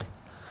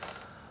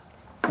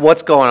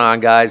What's going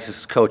on, guys? This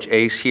is Coach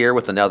Ace here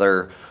with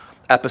another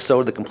episode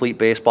of the Complete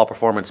Baseball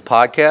Performance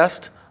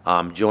Podcast.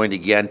 I'm joined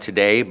again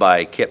today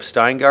by Kip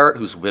Steingart,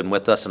 who's been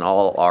with us in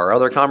all our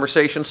other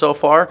conversations so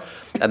far.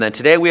 And then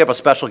today we have a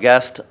special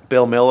guest,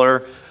 Bill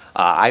Miller.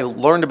 I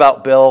learned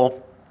about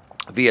Bill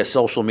via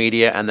social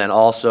media, and then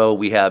also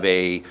we have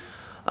a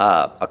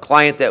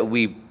client that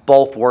we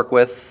both work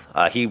with.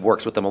 He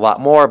works with them a lot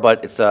more,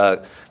 but it's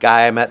a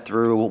guy I met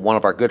through one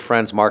of our good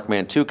friends, Mark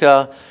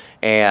Mantuka,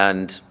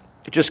 and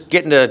just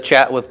getting to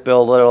chat with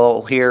Bill a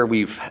little here.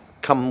 We've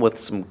come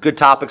with some good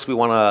topics we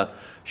want to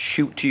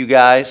shoot to you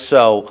guys.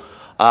 So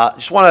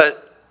just want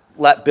to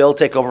let Bill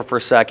take over for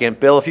a second.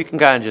 Bill, if you can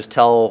kind of just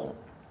tell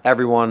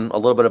everyone a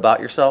little bit about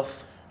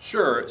yourself.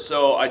 Sure.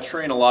 So I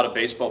train a lot of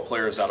baseball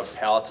players out of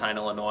Palatine,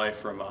 Illinois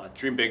from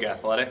Dream Big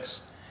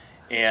Athletics.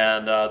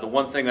 And the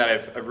one thing that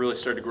I've really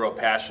started to grow a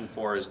passion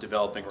for is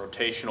developing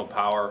rotational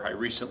power. I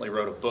recently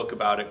wrote a book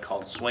about it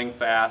called Swing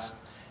Fast.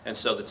 And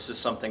so this is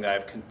something that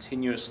I've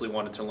continuously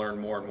wanted to learn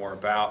more and more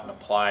about and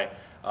apply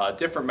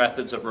different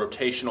methods of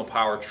rotational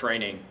power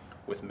training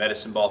with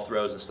medicine ball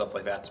throws and stuff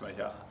like that to my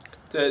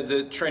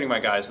to training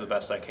my guys the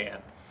best I can.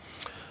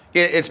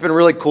 Yeah, it's been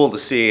really cool to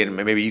see, and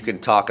maybe you can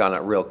talk on it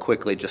real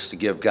quickly just to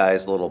give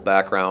guys a little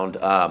background.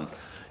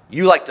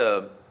 You like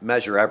to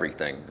measure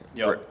everything,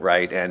 Yep.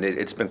 right? And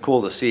it's been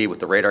cool to see with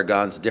the radar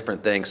guns,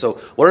 different things. So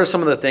what are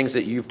some of the things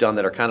that you've done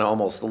that are kind of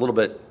almost a little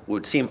bit,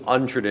 would seem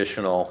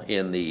untraditional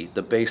in the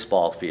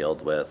baseball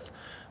field with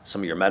some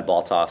of your med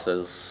ball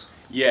tosses?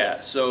 Yeah,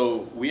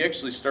 so we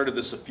actually started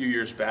this a few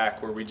years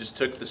back where we just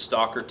took the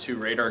Stalker 2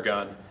 radar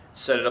gun,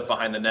 set it up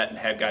behind the net, and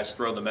had guys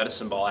throw the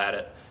medicine ball at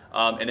it.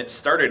 And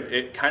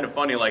it kind of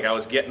funny, like I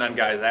was getting on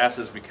guys'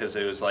 asses because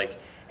it was like,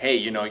 hey,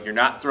 you're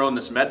not throwing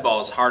this med ball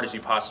as hard as you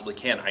possibly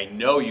can. I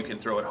know you can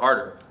throw it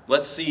harder.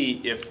 Let's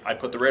see if I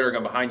put the radar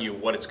gun behind you,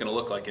 what it's going to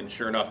look like. And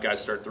sure enough, guys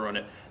start throwing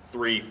it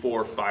 3,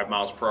 4, 5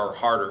 miles per hour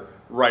harder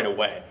right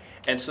away.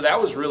 And so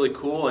that was really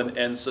cool.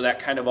 And so that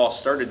kind of all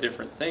started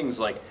different things.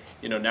 Like,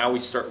 now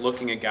we start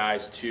looking at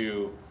guys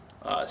to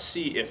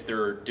see if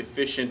they're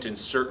deficient in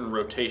certain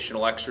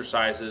rotational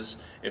exercises,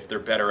 if they're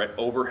better at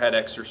overhead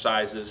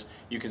exercises.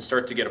 You can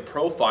start to get a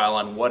profile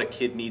on what a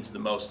kid needs the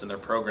most in their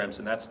programs,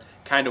 and that's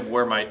kind of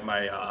where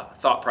my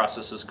thought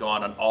process has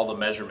gone on all the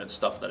measurement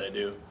stuff that I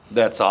do.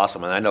 That's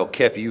awesome. And I know,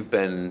 Kip,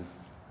 we'll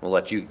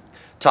let you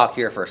talk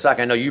here for a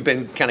second. I know you've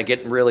been kind of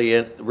getting really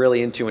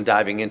into and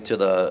diving into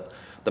the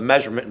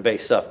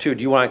measurement-based stuff too.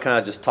 Do you want to kind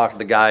of just talk to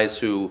the guys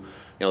who,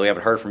 we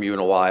haven't heard from you in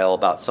a while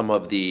about some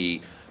of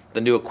the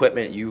new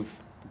equipment you've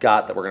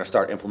got that we're going to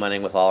start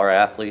implementing with all our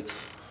athletes?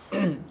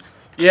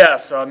 Yeah,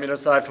 so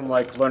aside from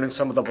learning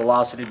some of the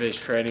velocity-based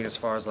training, as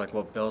far as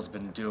what Bill's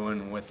been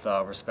doing with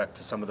respect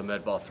to some of the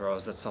med ball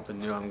throws, that's something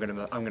new. I'm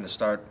gonna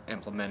start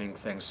implementing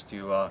thanks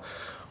to a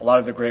lot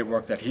of the great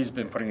work that he's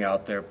been putting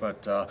out there.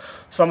 But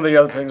some of the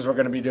other things we're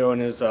going to be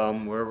doing is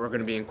we're going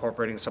to be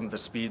incorporating some of the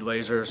speed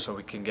lasers so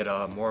we can get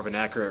more of an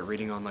accurate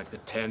reading on the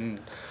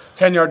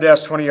 10-yard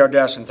dash, 20-yard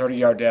dash, and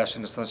 30-yard dash,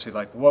 and essentially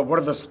what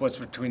are the splits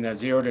between that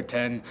 0 to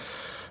 10.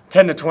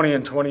 10 to 20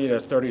 and 20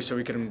 to 30, so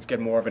we can get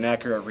more of an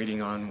accurate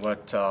reading on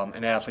what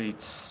an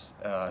athlete's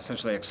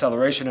essentially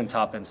acceleration and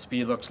top end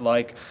speed looks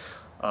like.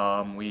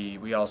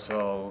 We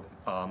also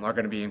are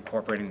going to be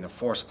incorporating the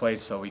force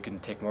plates, so we can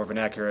take more of an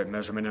accurate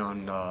measurement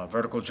on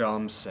vertical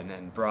jumps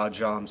and broad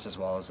jumps, as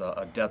well as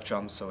a depth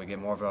jump, so we get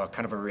more of a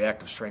kind of a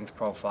reactive strength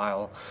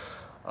profile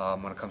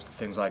when it comes to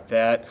things like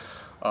that.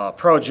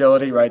 Pro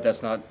agility, right?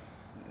 That's not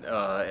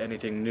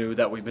anything new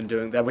that we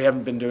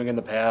haven't been doing in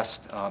the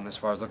past, as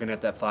far as looking at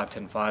that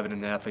 5-10-5 and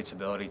an athlete's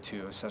ability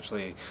to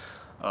essentially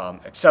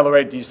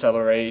accelerate,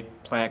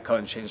 decelerate, plant, cut,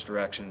 and change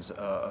directions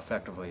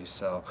effectively.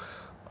 So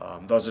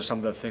those are some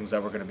of the things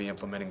that we're going to be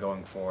implementing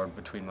going forward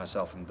between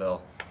myself and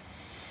Bill.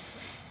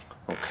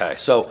 Okay,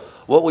 so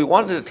what we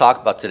wanted to talk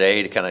about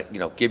today to kind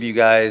of give you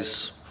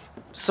guys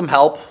some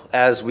help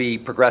as we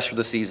progress through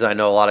the season. I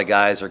know a lot of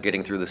guys are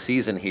getting through the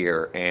season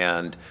here,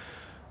 and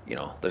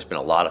there's been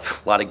a lot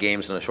of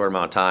games in a short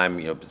amount of time.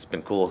 It's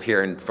been cool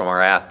hearing from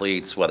our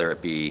athletes, whether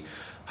it be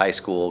high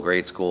school,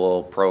 grade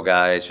school, pro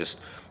guys, just,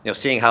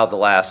 seeing how the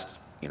last,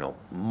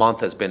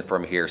 month has been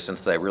from here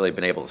since they've really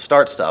been able to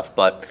start stuff.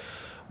 But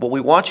what we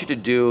want you to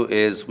do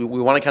is we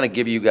want to kind of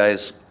give you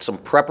guys some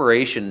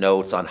preparation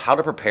notes on how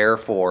to prepare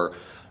for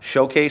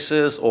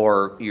showcases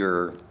or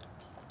your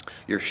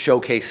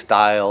showcase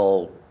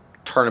style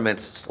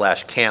tournaments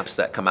 / camps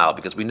that come out,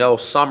 because we know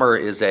summer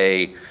is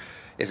a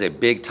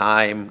big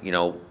time,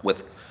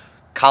 with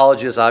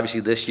colleges.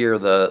 Obviously this year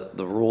the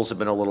rules have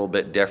been a little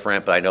bit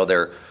different, but I know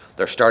they're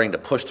starting to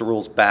push the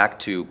rules back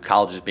to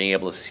colleges being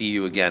able to see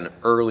you again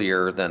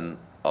earlier than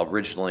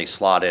originally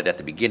slotted at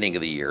the beginning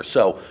of the year.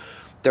 So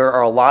there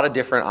are a lot of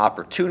different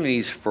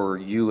opportunities for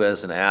you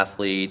as an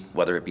athlete,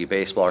 whether it be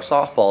baseball or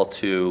softball,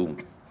 to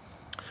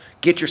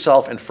get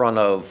yourself in front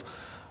of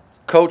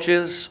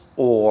coaches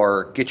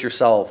or get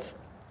yourself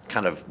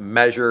kind of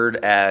measured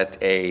at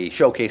a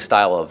showcase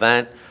style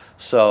event.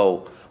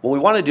 So what we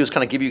want to do is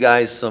kind of give you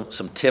guys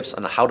some tips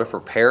on how to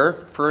prepare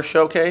for a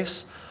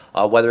showcase.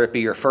 whether it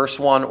be your first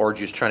one or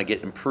just trying to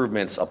get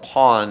improvements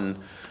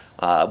upon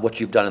what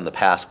you've done in the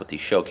past with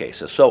these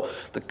showcases. So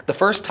the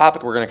first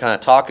topic we're going to kind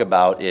of talk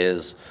about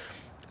is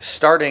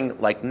starting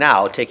like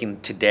now, taking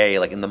today,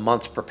 like in the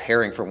months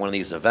preparing for one of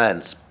these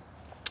events.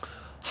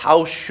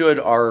 How should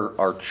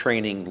our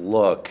training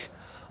look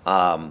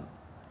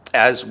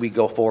as we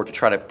go forward to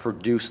try to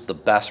produce the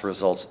best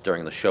results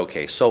during the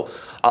showcase? So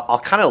I'll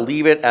kind of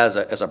leave it as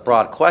a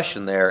broad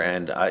question there,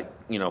 and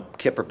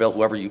Kip or Bill,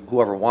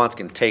 whoever wants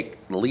can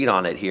take the lead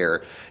on it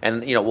here,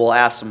 and we'll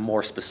ask some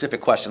more specific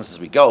questions as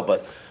we go.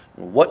 But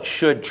what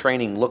should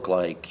training look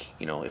like?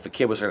 If a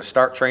kid was going to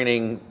start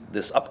training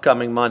this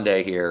upcoming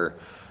Monday here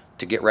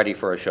to get ready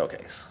for a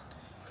showcase.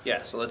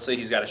 Yeah, so let's say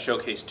he's got a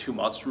showcase 2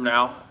 months from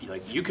now.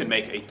 You can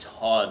make a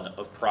ton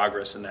of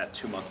progress in that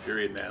 2-month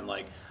period, man.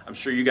 I'm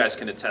sure you guys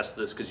can attest to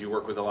this because you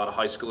work with a lot of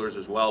high schoolers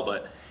as well.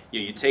 But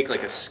you take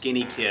like a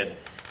skinny kid,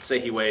 say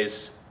he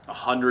weighs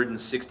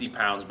 160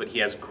 pounds, but he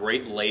has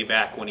great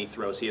layback when he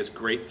throws. He has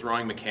great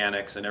throwing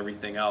mechanics and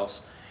everything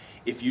else.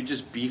 If you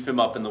just beef him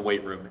up in the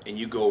weight room and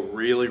you go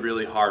really,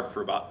 really hard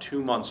for about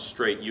 2 months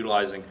straight,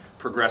 utilizing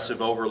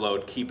progressive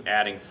overload, keep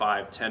adding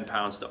 5-10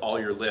 pounds to all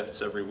your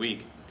lifts every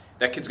week,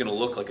 that kid's going to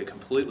look like a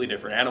completely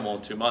different animal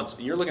in 2 months.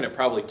 And you're looking at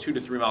probably 2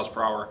 to 3 miles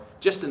per hour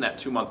just in that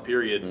 2-month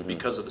period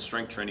because of the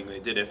strength training they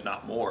did, if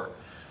not more.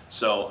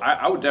 So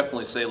I would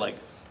definitely say,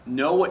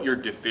 know what your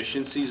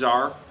deficiencies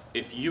are.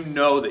 If you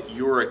know that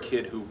you're a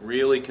kid who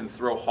really can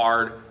throw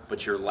hard,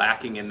 but you're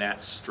lacking in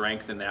that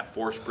strength and that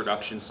force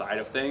production side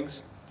of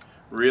things,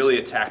 really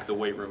attack the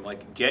weight room.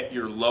 Get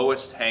your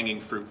lowest hanging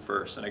fruit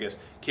first. And I guess,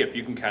 Kip,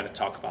 you can kind of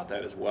talk about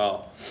that as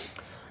well.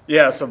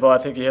 Yeah, so Bill, I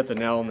think you hit the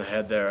nail on the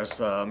head there.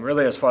 So,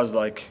 really, as far as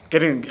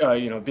getting,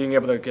 being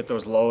able to get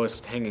those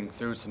lowest hanging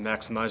fruits and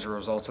maximize your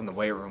results in the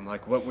weight room,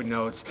 what we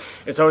know,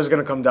 it's always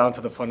going to come down to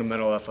the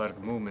fundamental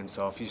athletic movement.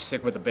 So if you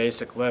stick with the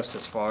basic lifts,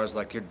 as far as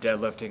your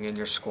deadlifting and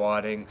your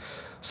squatting,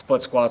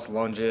 split squats,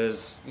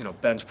 lunges,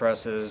 bench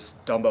presses,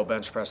 dumbbell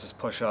bench presses,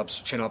 push-ups,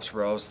 chin-ups,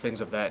 rows,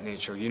 things of that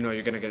nature,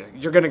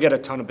 you're gonna get a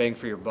ton of bang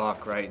for your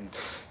buck, right? And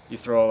you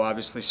throw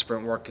obviously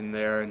sprint work in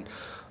there and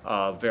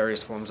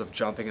various forms of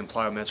jumping and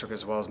plyometric,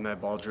 as well as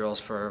med ball drills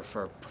for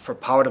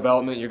power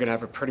development. You're going to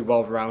have a pretty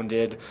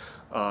well-rounded,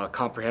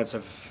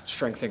 comprehensive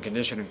strength and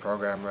conditioning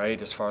program,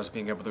 right? As far as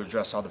being able to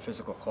address all the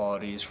physical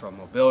qualities, from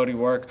mobility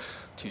work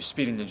to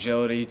speed and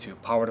agility to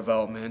power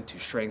development to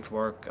strength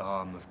work.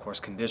 Of course,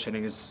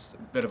 conditioning is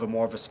a bit of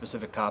more of a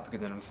specific topic,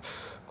 and then of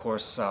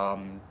course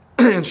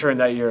ensuring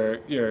that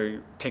you're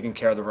taking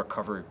care of the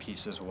recovery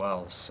piece as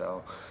well.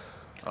 So.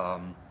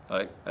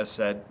 Like I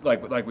said,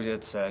 like we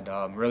had said,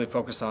 really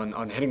focus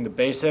on hitting the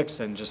basics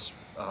and just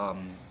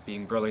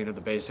being brilliant at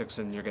the basics,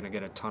 and you're going to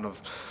get a ton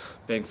of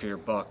bang for your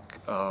buck,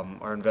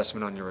 or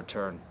investment on your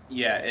return.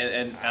 Yeah,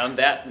 and on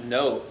that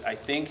note, I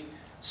think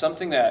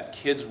something that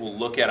kids will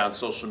look at on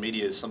social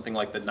media is something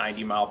like the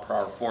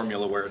 90-mile-per-hour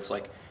formula, where it's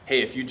like,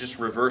 hey, if you just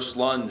reverse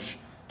lunge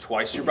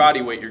twice your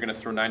body weight, you're going to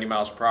throw 90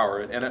 miles per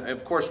hour. And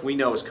of course, we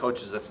know as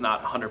coaches that's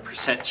not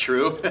 100%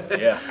 true.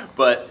 Yeah.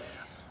 But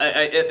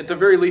at the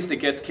very least, it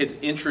gets kids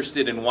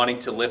interested in wanting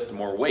to lift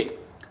more weight.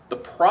 The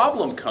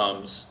problem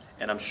comes,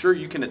 and I'm sure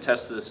you can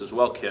attest to this as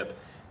well, Kip,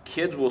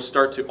 kids will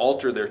start to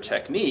alter their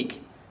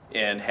technique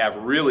and have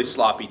really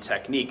sloppy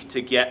technique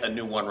to get a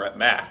new 1-rep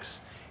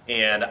max.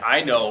 And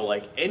I know,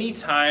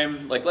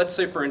 anytime, let's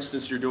say, for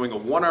instance, you're doing a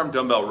 1-arm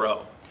dumbbell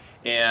row,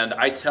 and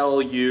I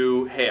tell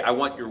you, hey, I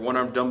want your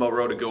 1-arm dumbbell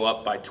row to go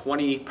up by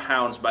 20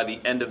 pounds by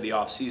the end of the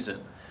off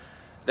season.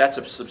 That's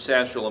a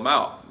substantial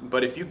amount.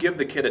 But if you give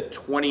the kid a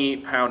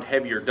 20-pound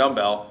heavier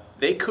dumbbell,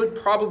 they could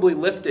probably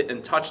lift it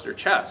and touch their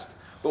chest.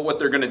 But what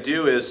they're going to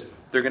do is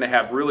they're going to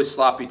have really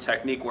sloppy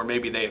technique where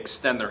maybe they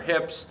extend their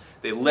hips,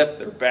 they lift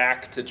their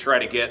back to try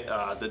to get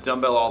the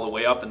dumbbell all the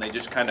way up, and they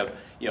just kind of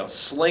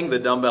sling the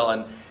dumbbell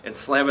and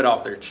slam it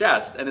off their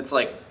chest. And it's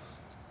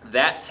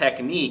that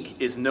technique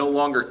is no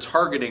longer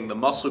targeting the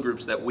muscle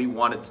groups that we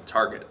wanted to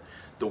target.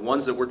 The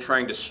ones that we're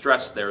trying to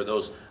stress there,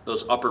 those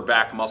upper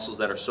back muscles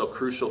that are so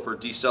crucial for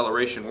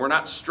deceleration, we're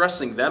not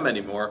stressing them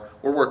anymore.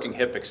 We're working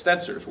hip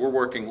extensors. We're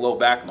working low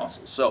back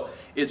muscles. So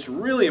it's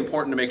really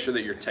important to make sure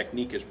that your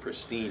technique is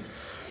pristine.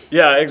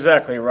 Yeah,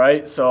 exactly,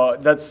 right? So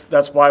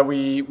that's why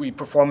we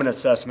perform an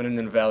assessment and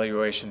an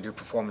evaluation, do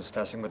performance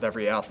testing with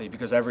every athlete,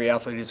 because every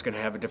athlete is going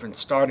to have a different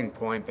starting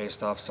point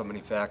based off so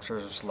many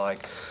factors,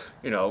 like,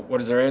 what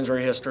does their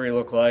injury history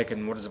look like,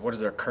 and what does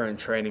their current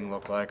training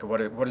look like, or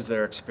what does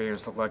their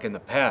experience look like in the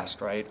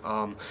past, right?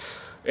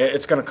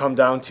 It's going to come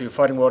down to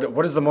finding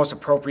what is the most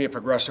appropriate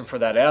progression for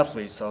that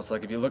athlete. So it's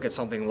like, if you look at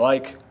something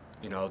like,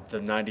 the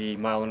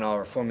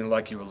 90-mile-an-hour formula,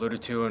 like you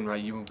alluded to, and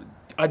right,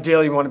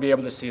 ideally you want to be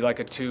able to see a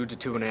 2 to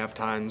 2.5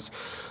 times,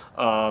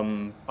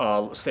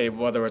 say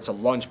whether it's a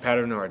lunge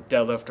pattern or a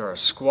deadlift or a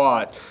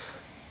squat.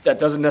 That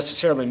doesn't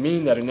necessarily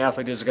mean that an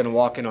athlete is going to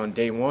walk in on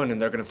day one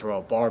and they're going to throw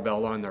a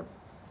barbell on their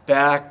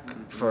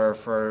back for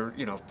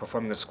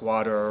performing a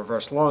squat or a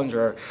reverse lunge,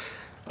 or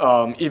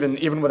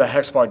even with a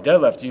hex bar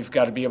deadlift, you've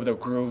got to be able to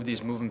groove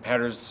these movement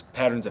patterns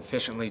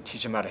efficiently,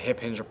 teach them how to hip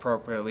hinge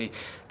appropriately,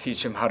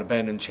 teach them how to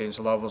bend and change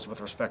levels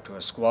with respect to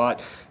a squat,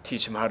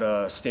 teach them how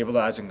to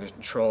stabilize and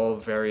control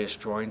various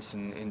joints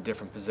in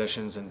different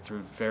positions and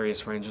through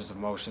various ranges of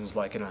motions,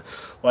 like in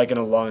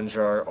a lunge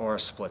or a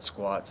split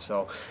squat.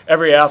 So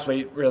every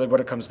athlete, really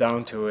what it comes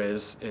down to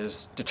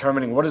is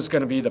determining what is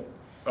going to be the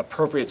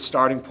appropriate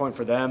starting point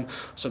for them,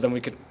 so then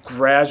we could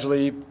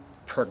gradually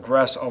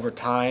progress over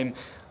time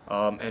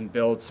and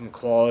build some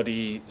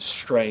quality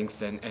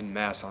strength and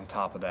mass on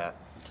top of that.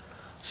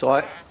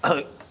 So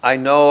I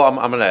know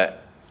I'm going to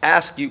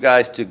ask you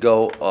guys to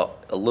go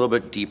a little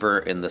bit deeper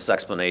in this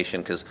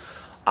explanation, because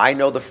I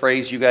know the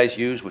phrase you guys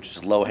use, which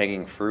is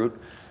low-hanging fruit.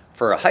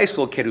 For a high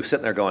school kid who's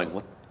sitting there going,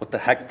 what the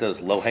heck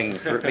does low-hanging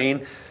fruit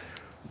mean?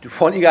 Do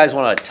one of you guys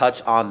want to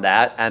touch on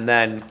that, and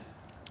then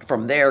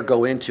from there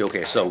go into,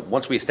 okay, so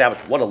once we establish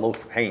what a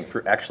low-hanging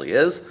fruit actually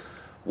is,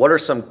 what are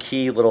some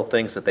key little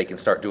things that they can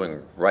start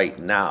doing right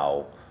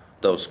now,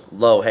 those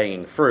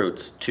low-hanging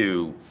fruits,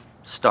 to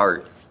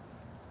start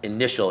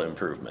initial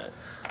improvement?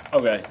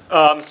 Okay,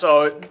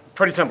 so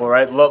pretty simple,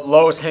 right?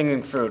 Lowest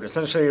hanging fruit.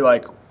 Essentially,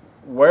 like,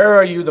 where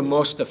are you the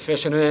most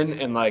deficient in,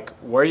 and like,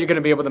 where are you going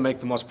to be able to make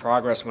the most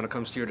progress when it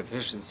comes to your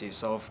deficiency?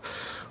 So,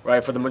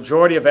 right, for the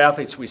majority of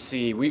athletes we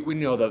see, we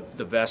know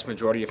the vast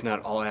majority, if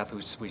not all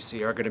athletes we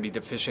see, are going to be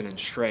deficient in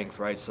strength,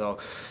 right? So,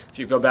 if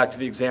you go back to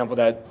the example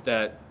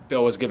that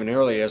Bill was given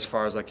earlier, as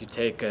far as like you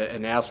take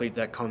an athlete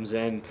that comes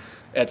in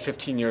at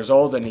 15 years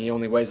old and he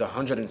only weighs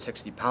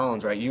 160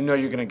 pounds, right? You know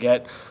you're going to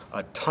get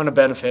a ton of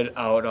benefit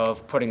out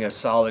of putting a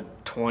solid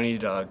 20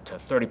 to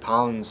 30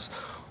 pounds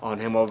on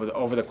him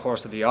over the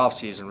course of the off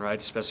season,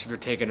 right? Especially if you're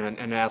taking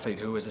an athlete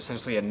who is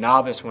essentially a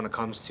novice when it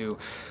comes to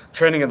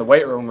training in the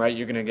weight room, right?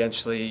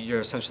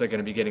 You're essentially going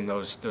to be getting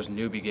those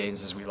newbie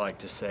gains, as we like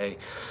to say.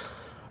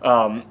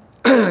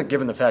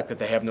 Given the fact that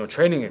they have no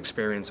training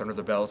experience under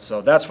the belt.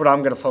 So that's what I'm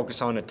going to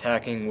focus on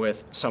attacking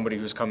with somebody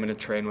who's coming to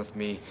train with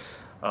me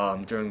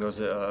during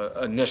those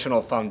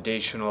initial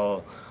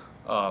foundational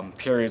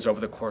periods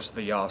over the course of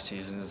the off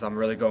season. Is I'm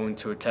really going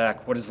to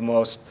attack what is the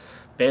most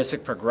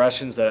basic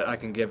progressions that I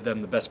can give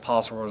them the best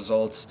possible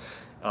results,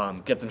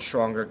 get them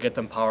stronger, get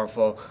them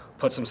powerful,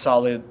 put some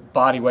solid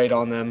body weight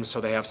on them so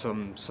they have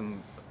some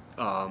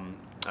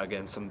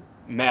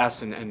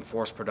mass and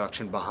force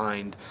production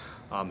behind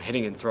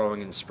hitting and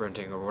throwing and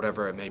sprinting or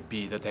whatever it may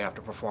be that they have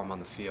to perform on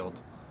the field.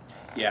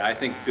 Yeah, I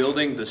think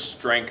building the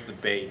strength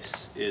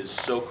base is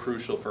so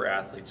crucial for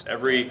athletes.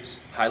 Every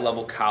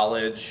high-level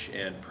college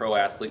and pro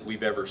athlete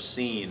we've ever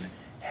seen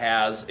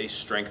has a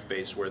strength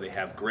base where they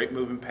have great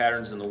movement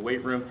patterns in the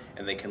weight room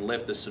and they can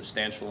lift a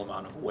substantial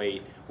amount of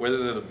weight.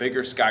 Whether they're the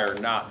biggest guy or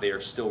not, they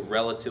are still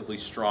relatively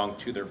strong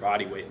to their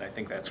body weight, and I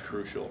think that's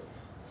crucial.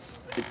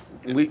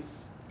 You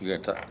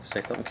going to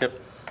say something, Kip?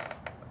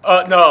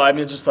 No, I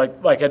mean, just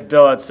like Ed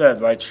Bill had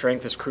said, right?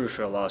 Strength is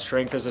crucial.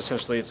 Strength is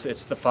essentially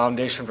it's the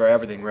foundation for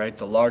everything, right?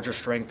 The larger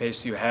strength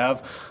base you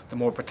have, the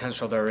more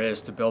potential there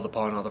is to build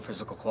upon other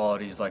physical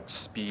qualities like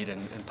speed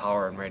and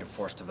power and rate of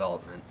force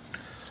development.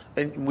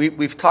 And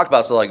we've talked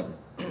about, so like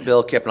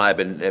Bill, Kip, and I have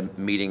been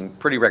meeting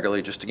pretty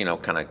regularly just to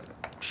kind of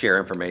share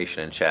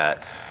information and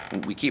chat.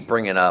 We keep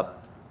bringing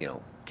up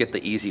get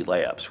the easy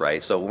layups,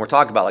 right? So when we're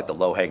talking about like the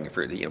low hanging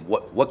fruit,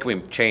 what can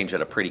we change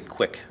at a pretty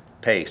quick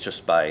pace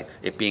just by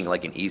it being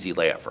like an easy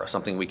layup for us,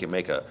 something we can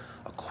make a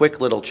quick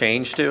little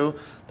change to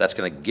that's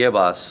going to give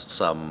us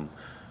some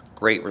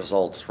great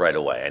results right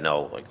away. I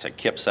know, like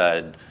Kip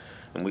said,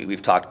 and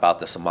we've talked about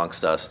this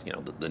amongst us,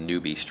 the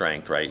newbie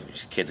strength, right?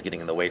 Kids getting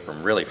in the weight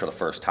room really for the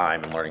first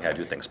time and learning how to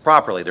do things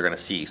properly, they're going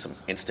to see some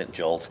instant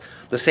jolts.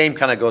 The same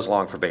kind of goes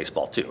along for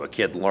baseball too. A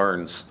kid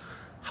learns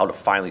how to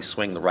finally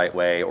swing the right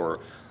way or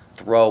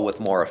throw with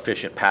more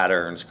efficient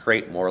patterns,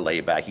 create more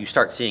layback. You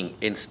start seeing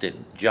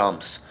instant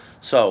jumps.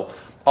 So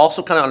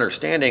also kind of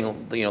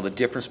understanding, the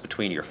difference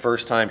between your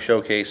first time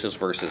showcases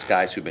versus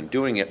guys who've been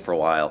doing it for a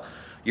while.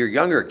 Your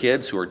younger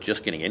kids who are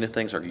just getting into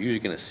things are usually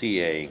going to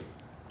see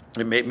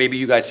maybe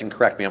you guys can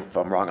correct me if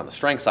I'm wrong on the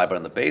strength side, but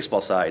on the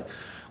baseball side,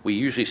 we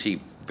usually see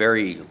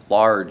very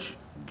large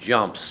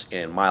jumps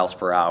in miles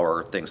per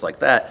hour, things like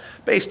that,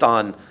 based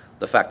on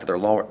the fact that they're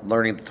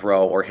learning to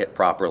throw or hit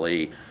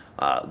properly.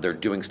 They're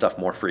doing stuff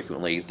more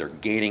frequently. They're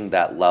gaining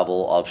that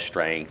level of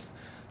strength.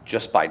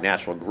 Just by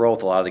natural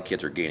growth, a lot of the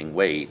kids are gaining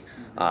weight.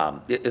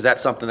 Is that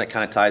something that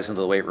kind of ties into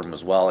the weight room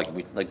as well?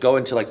 Like go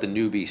into like the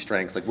newbie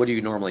strengths. Like what do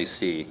you normally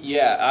see?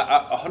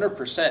 Yeah,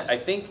 100%. I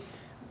think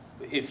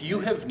if you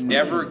have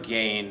never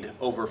gained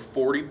over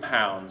 40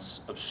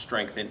 pounds of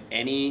strength in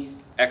any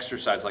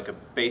exercise, like a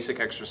basic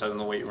exercise in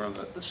the weight room,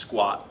 the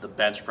squat, the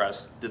bench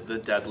press, the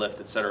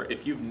deadlift, etc.,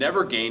 if you've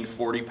never gained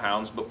 40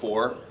 pounds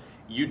before,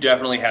 you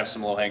definitely have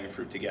some low-hanging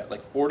fruit to get.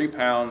 Like 40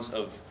 pounds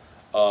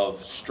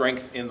of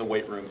strength in the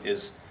weight room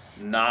is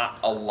not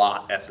a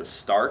lot at the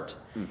start.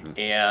 Mm-hmm.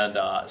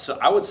 And so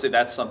I would say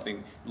that's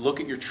something. Look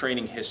at your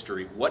training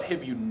history. What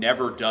have you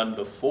never done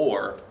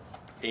before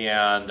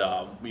And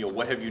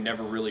what have you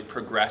never really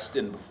progressed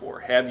in before?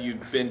 Have you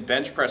been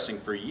bench pressing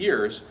for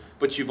years,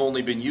 but you've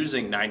only been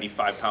using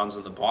 95 pounds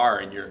on the bar,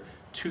 and you're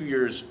 2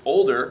 years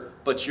older,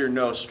 but you're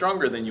no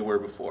stronger than you were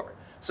before?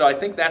 So I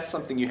think that's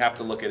something you have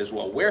to look at as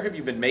well. Where have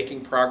you been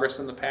making progress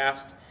in the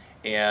past,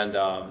 and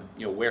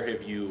where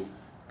have you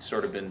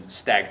sort of been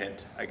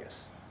stagnant, I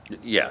guess?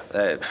 Yeah,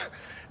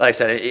 like I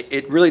said,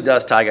 it really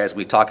does tie, guys.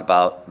 We talk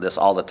about this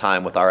all the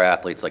time with our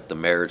athletes, like the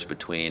marriage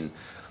between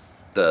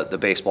the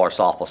baseball or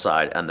softball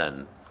side and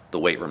then the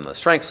weight room and the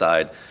strength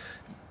side.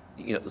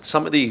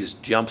 Some of these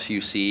jumps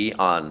you see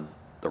on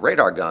the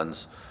radar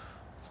guns,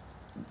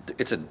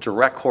 it's a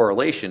direct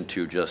correlation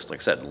to just,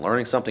 like I said,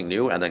 learning something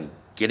new and then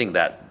getting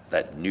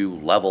that new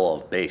level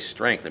of base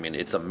strength. I mean,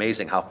 it's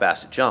amazing how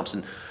fast it jumps.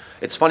 And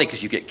it's funny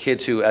because you get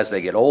kids who, as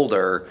they get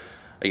older,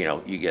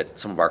 you get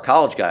some of our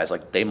college guys,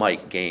 like they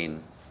might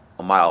gain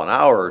a mile an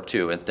hour or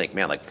two and think,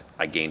 man, like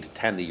I gained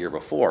 10 the year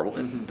before. Well,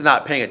 they're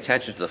not paying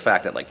attention to the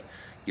fact that like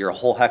you're a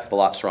whole heck of a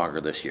lot stronger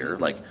this year.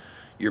 Like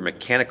you're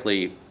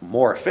mechanically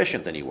more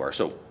efficient than you were.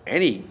 So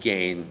any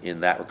gain in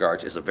that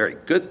regards is a very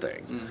good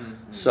thing.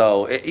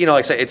 So, like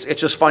I say,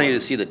 it's just funny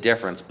to see the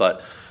difference.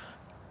 But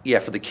yeah,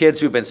 for the kids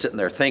who've been sitting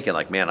there thinking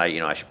like, man,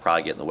 I should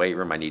probably get in the weight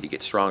room. I need to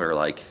get stronger.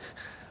 Like,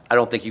 I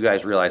don't think you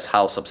guys realize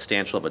how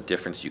substantial of a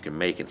difference you can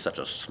make in such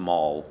a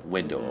small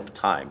window of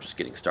time just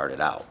getting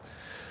started out.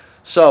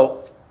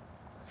 So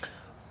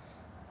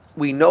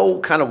we know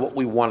kind of what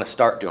we want to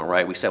start doing,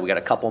 right? We said we got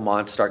a couple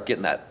months, start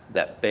getting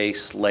that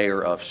base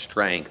layer of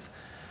strength.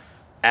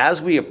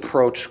 As we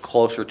approach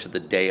closer to the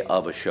day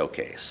of a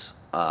showcase,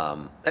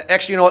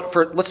 actually, you know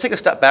what? Let's take a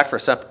step back for a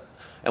second,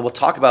 and we'll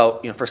talk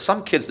about, for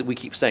some kids that we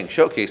keep saying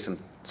showcase, and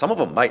some of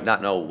them might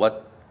not know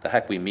what the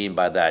heck we mean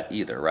by that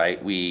either,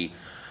 right?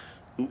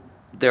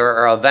 There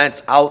are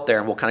events out there,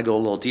 and we'll kind of go a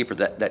little deeper,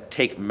 that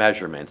take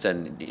measurements.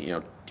 And,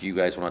 do you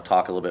guys want to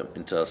talk a little bit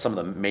into some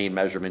of the main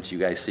measurements you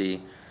guys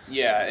see?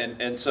 Yeah,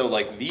 and so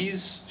like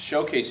these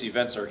showcase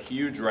events are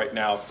huge right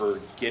now for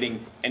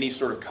getting any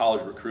sort of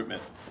college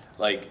recruitment.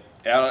 Like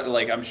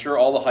I'm sure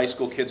all the high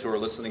school kids who are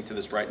listening to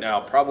this right now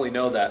probably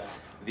know that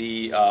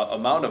the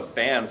amount of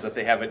fans that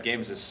they have at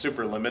games is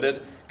super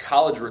limited.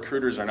 College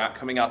recruiters are not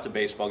coming out to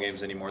baseball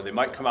games anymore. They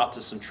might come out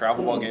to some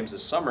travel ball games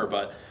this summer,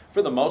 but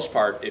for the most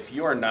part, if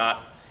you are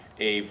not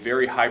a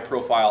very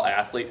high-profile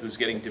athlete who's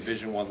getting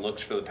Division I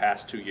looks for the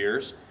past 2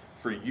 years,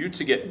 for you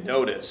to get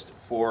noticed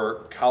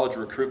for college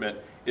recruitment,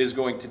 it is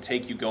going to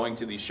take you going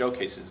to these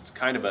showcases. It's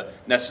kind of a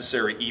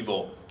necessary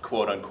evil,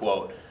 quote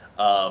unquote.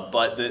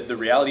 But the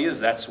reality is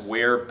that's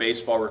where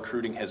baseball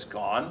recruiting has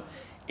gone.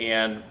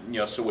 And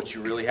so what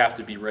you really have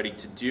to be ready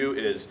to do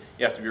is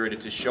you have to be ready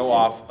to show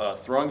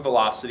off throwing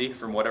velocity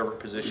from whatever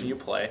position you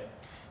play.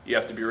 You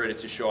have to be ready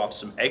to show off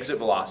some exit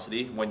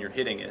velocity when you're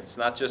hitting it. It's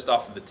not just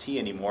off of the tee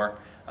anymore.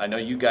 I know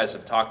you guys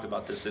have talked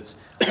about this. It's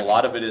a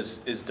lot of it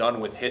is done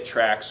with hit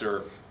tracks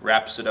or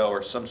Rhapsido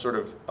or some sort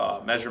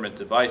of measurement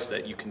device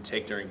that you can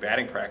take during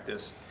batting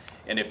practice.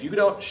 And if you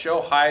don't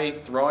show high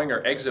throwing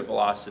or exit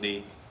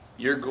velocity,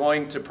 you're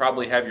going to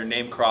probably have your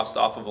name crossed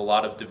off of a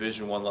lot of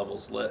Division I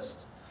levels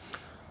list.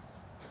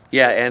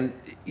 Yeah, and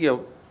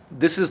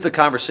this is the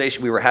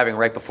conversation we were having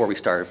right before we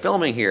started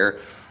filming here.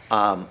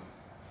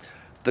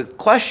 The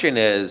question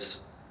is,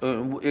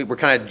 we're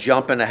kind of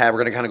jumping ahead. We're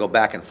going to kind of go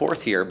back and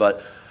forth here,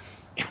 but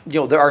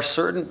there are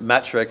certain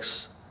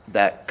metrics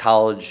that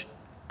college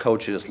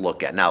coaches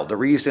look at. Now, the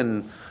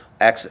reason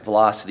exit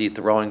velocity,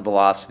 throwing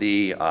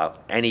velocity,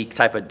 any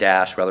type of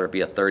dash, whether it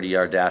be a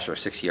 30-yard dash or a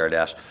 60-yard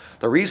dash,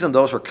 the reason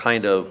those are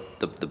kind of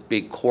the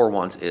big core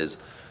ones is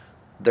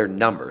they're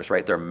numbers,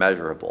 right? They're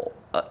measurable.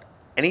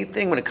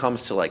 Anything when it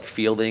comes to like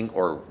fielding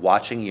or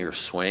watching your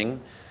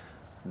swing,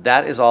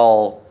 that is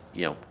all,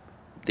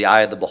 the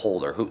eye of the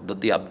beholder,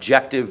 the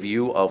objective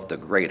view of the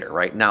grader,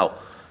 right? Now,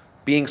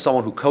 being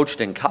someone who coached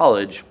in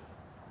college,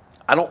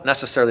 I don't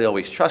necessarily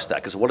always trust that,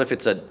 because what if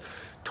it's a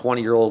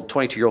 20-year-old,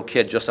 22-year-old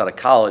kid just out of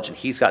college and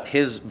he's got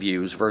his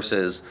views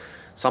versus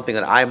something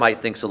that I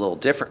might think a little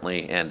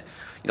differently? And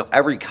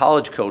every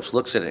college coach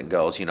looks at it and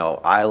goes,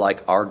 I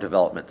like our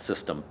development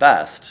system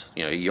best.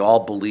 You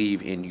all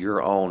believe in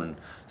your own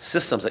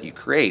systems that you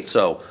create.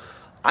 So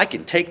I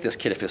can take this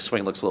kid if his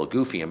swing looks a little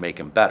goofy and make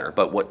him better.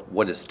 But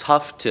what is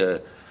tough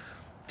to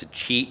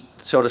cheat,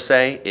 so to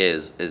say,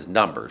 is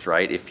numbers,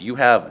 right? If you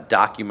have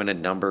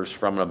documented numbers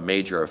from a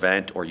major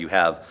event, or you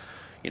have,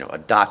 a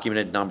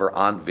documented number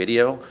on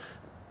video,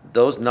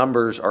 those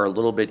numbers are a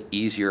little bit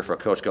easier for a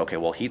coach to go, okay,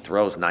 well, he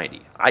throws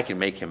 90. I can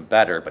make him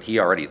better, but he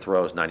already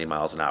throws 90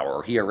 miles an hour,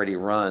 or he already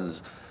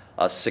runs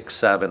a sub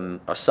 6'7",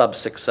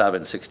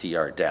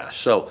 60-yard dash.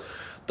 So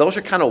those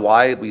are kind of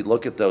why we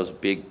look at those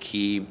big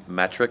key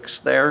metrics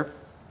there.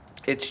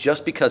 It's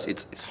just because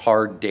it's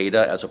hard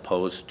data as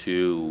opposed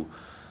to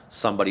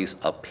somebody's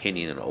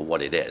opinion of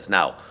what it is.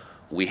 Now,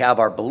 we have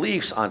our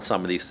beliefs on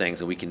some of these things,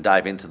 and we can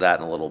dive into that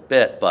in a little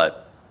bit,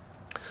 but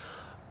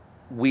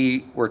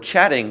we were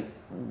chatting,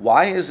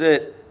 why is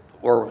it,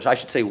 or I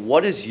should say,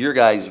 what is your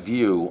guys'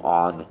 view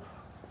on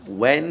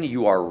when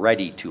you are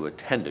ready to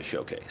attend a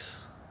showcase?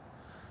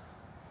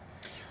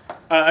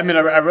 I mean,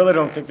 I really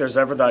don't think there's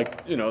ever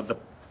like,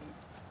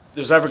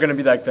 there's ever going to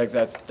be like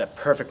that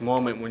perfect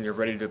moment when you're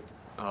ready to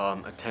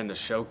attend a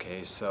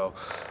showcase. So,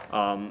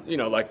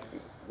 like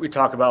we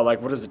talk about,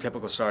 like what is the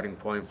typical starting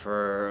point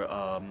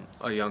for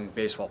a young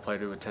baseball player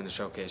to attend a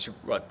showcase? You're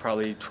what,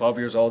 probably 12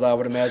 years old, I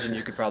would imagine.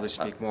 You could probably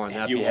speak more on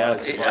that you behalf.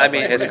 want. as far I as,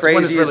 mean, like, as when crazy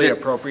it's as really it-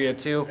 appropriate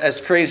too. As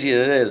crazy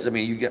as it is, I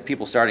mean, you get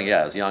people starting,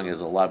 as young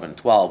as 11,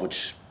 12,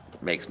 which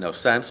makes no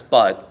sense,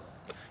 but,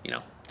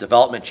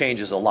 development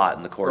changes a lot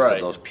in the course of Right.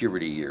 those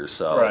puberty years,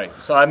 so. Right.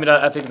 So I mean,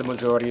 I think the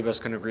majority of us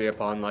can agree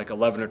upon like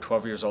 11 or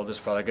 12 years old is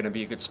probably going to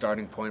be a good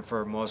starting point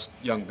for most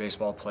young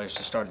baseball players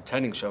to start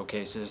attending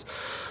showcases.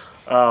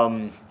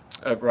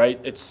 Right.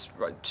 It's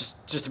right,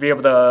 just to be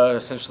able to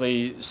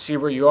essentially see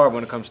where you are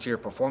when it comes to your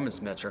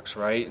performance metrics,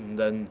 right? And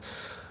then,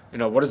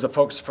 what is the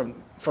focus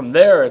from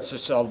there? It's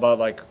just all about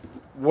like,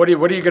 what are you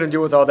going to do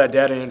with all that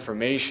data and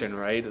information,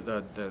 right?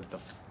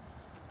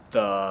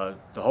 The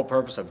whole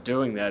purpose of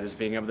doing that is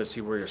being able to see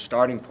where your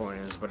starting point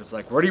is, but it's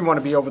like, where do you want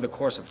to be over the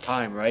course of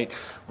time, right?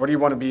 Where do you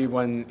want to be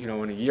when,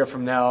 in a year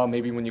from now,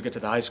 maybe when you get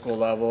to the high school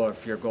level, or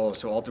if your goal is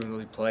to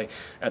ultimately play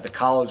at the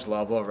college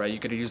level, right? You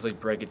could easily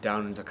break it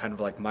down into kind of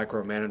like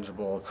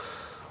micro-manageable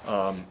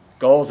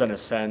goals in a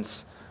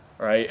sense,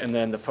 right? And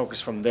then the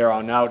focus from there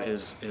on out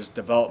is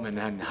development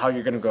and how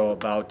you're going to go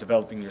about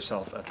developing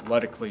yourself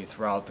athletically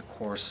throughout the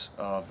course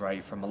of,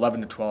 right, from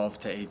 11 to 12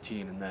 to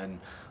 18, and then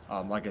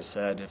like I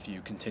said, if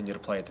you continue to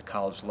play at the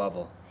college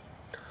level.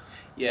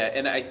 Yeah,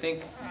 and I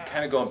think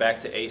kind of going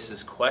back to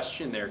Ace's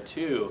question there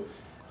too,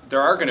 there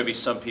are going to be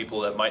some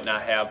people that might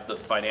not have the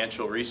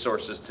financial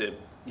resources to,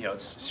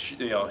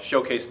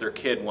 showcase their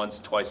kid once,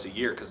 twice a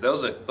year, because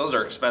those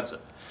are expensive.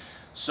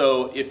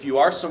 So if you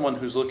are someone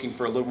who's looking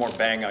for a little more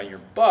bang on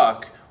your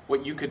buck,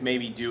 what you could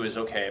maybe do is,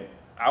 okay,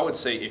 I would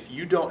say if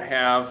you don't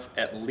have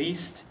at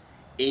least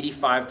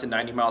 85 to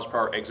 90 miles per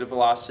hour exit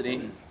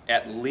velocity,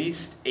 at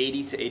least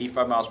 80 to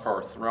 85 miles per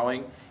hour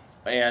throwing,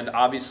 and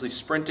obviously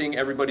sprinting,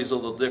 everybody's a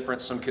little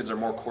different. Some kids are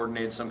more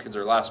coordinated, some kids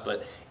are less,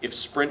 but if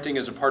sprinting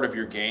is a part of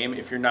your game,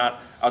 if you're not,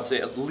 I would say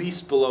at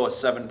least below a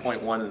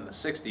 7.1 in the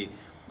 60,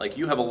 like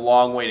you have a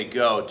long way to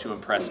go to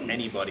impress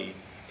anybody.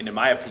 And in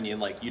my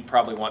opinion, like you'd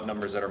probably want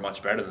numbers that are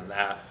much better than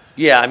that.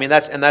 Yeah, I mean,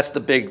 that's the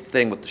big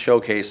thing with the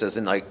showcases,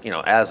 and like,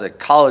 as a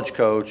college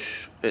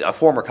coach, a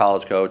former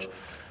college coach,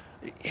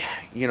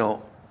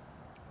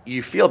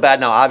 you feel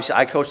bad now. Obviously,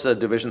 I coach the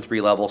Division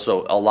III level,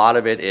 so a lot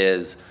of it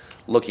is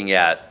looking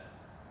at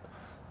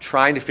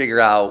trying to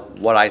figure out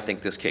what I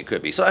think this kid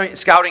could be. So, I mean,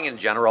 scouting in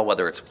general,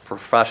 whether it's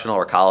professional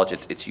or college,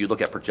 it's you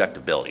look at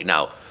projectability.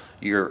 Now,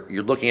 you're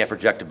looking at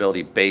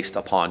projectability based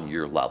upon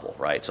your level,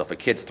 right? So if a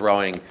kid's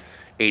throwing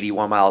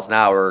 81 miles an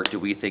hour, do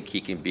we think he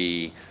can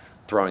be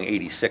throwing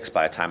 86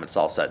 by the time it's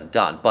all said and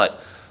done?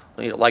 But,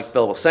 like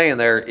Bill was saying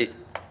there,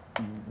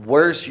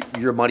 where's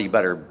your money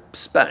better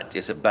spent?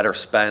 Is it better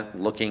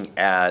spent looking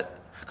at,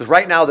 because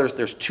right now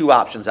there's two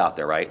options out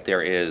there, right?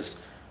 There is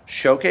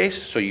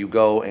showcase, so you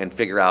go and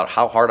figure out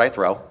how hard I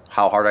throw,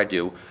 how hard I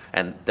do,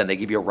 and then they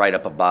give you a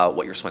write-up about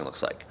what your swing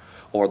looks like.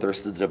 Or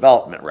there's the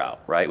development route,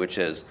 right, which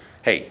is,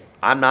 hey,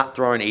 I'm not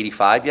throwing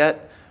 85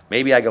 yet.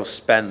 Maybe I go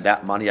spend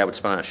that money I would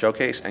spend on a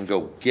showcase and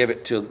go give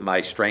it to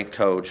my strength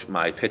coach,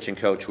 my pitching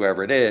coach,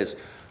 whoever it is,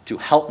 to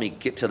help me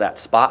get to that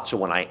spot, so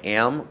when I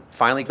am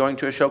finally going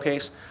to a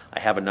showcase, I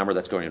have a number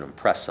that's going to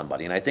impress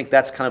somebody. And I think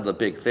that's kind of the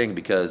big thing,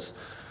 because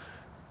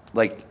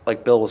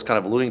like Bill was kind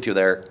of alluding to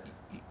there,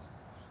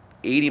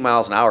 80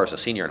 miles an hour as a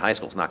senior in high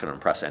school is not going to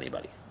impress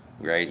anybody,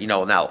 right?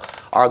 Now,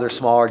 are there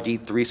smaller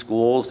D3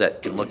 schools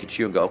that can look at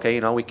you and go, okay,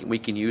 we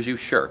can use you?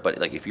 Sure. But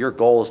like if your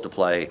goal is to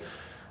play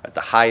at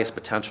the highest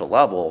potential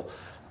level,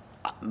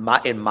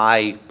 in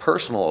my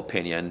personal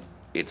opinion,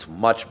 it's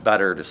much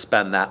better to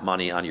spend that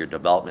money on your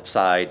development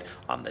side,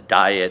 on the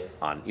diet,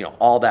 on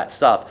all that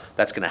stuff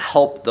that's going to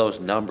help those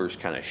numbers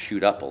kind of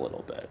shoot up a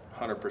little bit.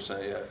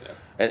 100%, yeah.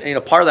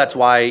 And part of that's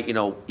why,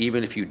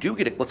 even if you do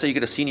get it, let's say you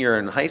get a senior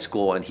in high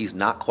school and he's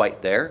not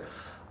quite there,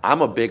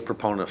 I'm a big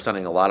proponent of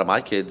sending a lot of my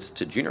kids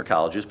to junior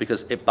colleges,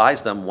 because it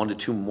buys them 1 to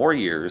 2 more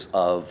years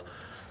of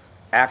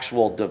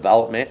actual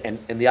development and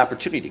the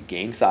opportunity to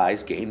gain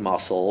size, gain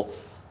muscle,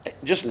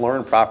 just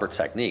learn proper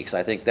techniques.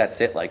 I think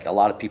that's it. Like, a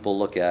lot of people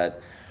look at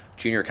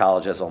junior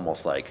college as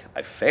almost like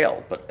I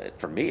failed, but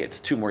for me, it's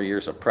 2 more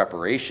years of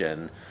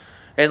preparation.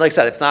 And like I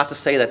said, it's not to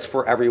say that's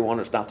for everyone.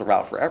 It's not the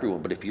route for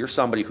everyone. But if you're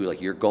somebody who,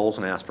 like, your goals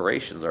and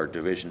aspirations are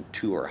Division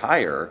II or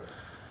higher,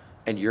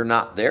 and you're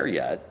not there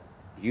yet,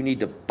 you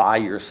need to buy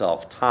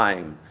yourself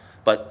time.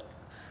 But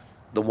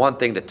the one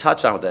thing to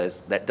touch on with that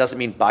is that doesn't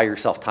mean buy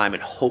yourself time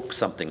and hope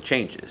something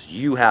changes.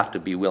 You have to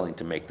be willing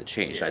to make the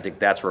change. And I think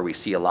that's where we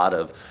see a lot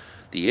of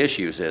the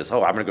issues is, I'm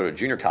going to go to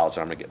junior college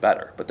and I'm going to get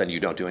better. But then you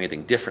don't do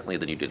anything differently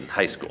than you did in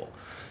high school.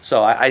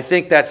 So I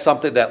think that's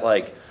something that,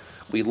 like,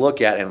 we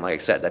look at, and like I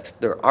said,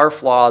 there are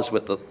flaws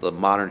with the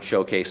modern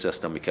showcase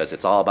system, because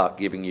it's all about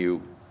giving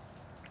you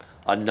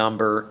a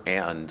number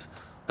and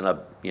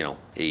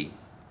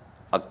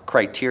a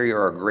criteria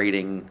or a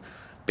grading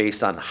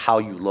based on how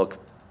you look,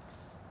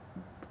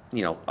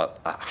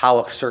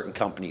 how a certain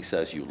company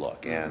says you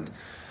look. And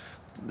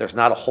there's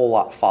not a whole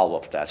lot of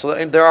follow-up to that. So,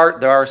 and there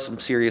are some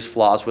serious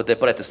flaws with it,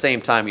 but at the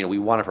same time, we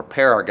want to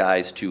prepare our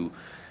guys to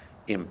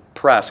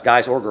impress,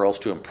 guys or girls,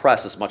 to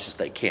impress as much as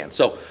they can.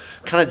 So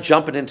kind of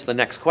jumping into the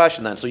next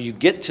question then. So you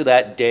get to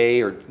that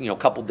day or, a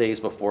couple days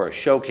before a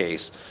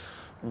showcase.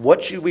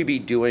 What should we be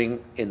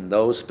doing in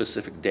those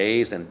specific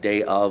days and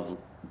day of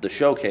the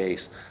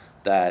showcase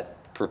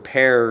that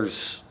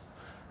prepares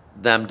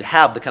them to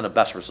have the kind of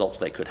best results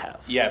they could have?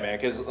 Yeah, man,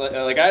 because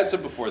like I had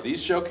said before,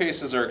 these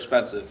showcases are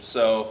expensive.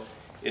 So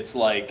it's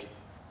like,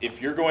 if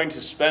you're going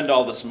to spend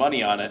all this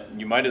money on it,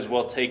 you might as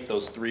well take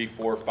those 3,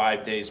 4,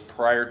 5 days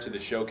prior to the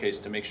showcase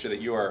to make sure that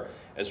you are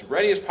as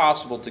ready as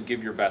possible to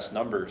give your best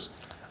numbers.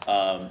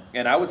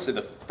 And I would say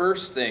the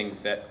first thing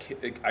that,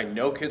 I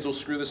know kids will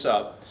screw this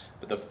up,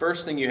 but the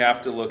first thing you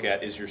have to look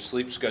at is your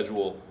sleep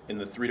schedule in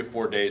the 3 to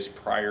 4 days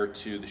prior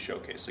to the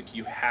showcase. Like,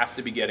 you have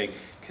to be getting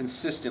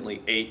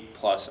consistently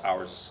 8+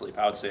 hours of sleep.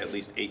 I would say at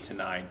least 8 to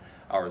 9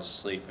 hours of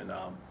sleep. And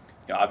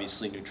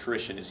obviously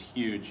nutrition is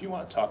huge. You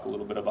want to talk a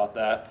little bit about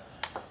that?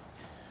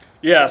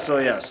 Yeah,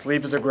 so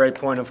sleep is a great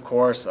point, of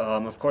course.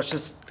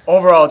 Just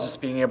overall,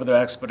 just being able to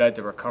expedite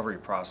the recovery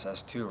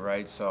process too,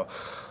 right? So,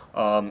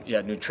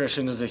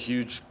 nutrition is a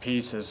huge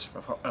piece as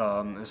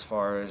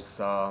far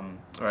as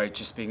right,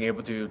 just being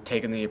able to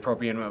take in the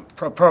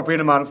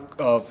appropriate amount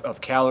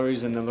of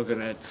calories, and then looking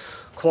at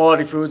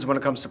quality foods when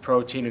it comes to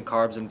protein and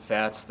carbs and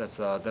fats. That's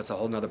a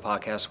whole nother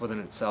podcast within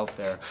itself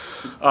there.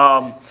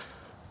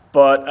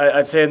 But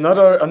I'd say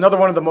another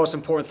one of the most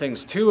important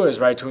things too is,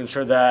 right, to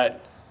ensure that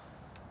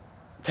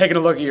taking a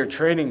look at your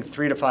training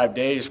 3 to 5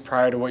 days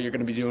prior to what you're going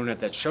to be doing at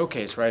that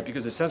showcase, right?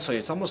 Because essentially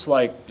it's almost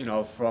like,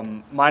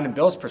 from mine and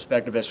Bill's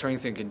perspective as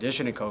strength and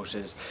conditioning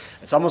coaches,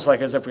 it's almost like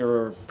as if we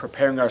were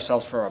preparing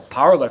ourselves for a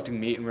powerlifting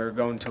meet and we were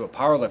going to a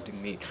powerlifting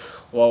meet.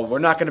 Well, we're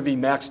not going to be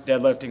max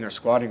deadlifting or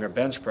squatting or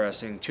bench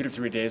pressing 2 to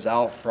 3 days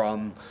out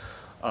from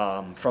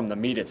the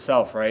meet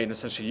itself, right? And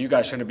essentially you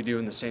guys shouldn't be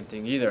doing the same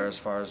thing either, as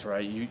far as,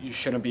 right, you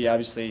shouldn't be,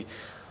 obviously,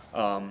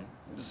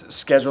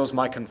 schedules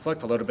might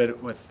conflict a little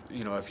bit with,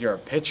 if you're a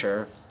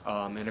pitcher,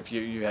 and if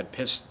you had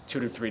pitched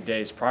 2 to 3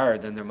 days prior,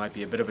 then there might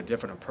be a bit of a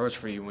different approach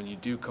for you when you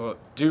do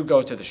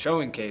go to the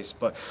showcase.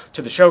 But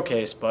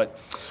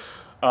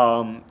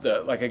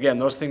again,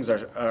 those things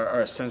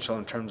are essential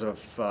in terms of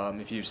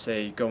if you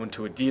say go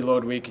into a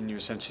deload week and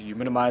you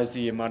minimize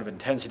the amount of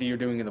intensity you're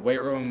doing in the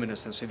weight room and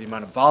essentially the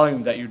amount of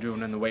volume that you're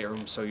doing in the weight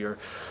room, so you're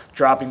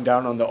dropping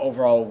down on the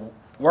overall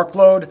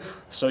workload,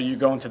 so you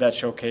go into that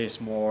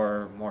showcase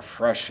more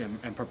fresh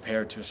and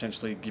prepared to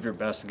essentially give your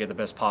best and get the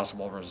best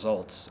possible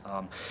results.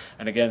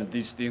 And again,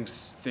 these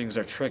things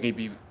are tricky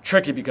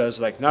because,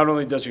 like, not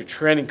only does your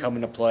training come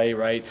into play,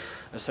 right?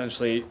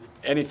 Essentially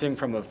anything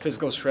from a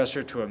physical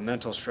stressor to a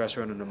mental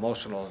stressor and an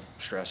emotional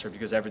stressor,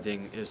 because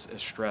everything is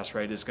stress,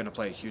 right, is going to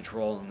play a huge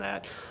role in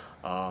that,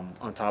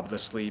 on top of the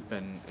sleep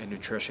and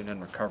nutrition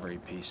and recovery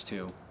piece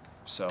too.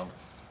 So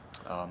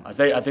I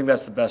think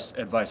that's the best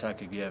advice I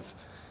could give,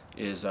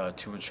 is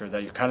to ensure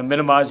that you're kind of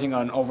minimizing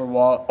on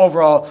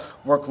overall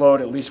workload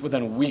at least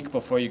within a week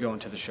before you go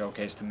into the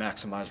showcase to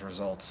maximize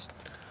results.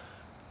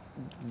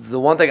 The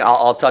one thing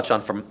I'll touch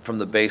on from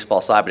the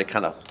baseball side, but it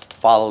kind of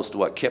follows to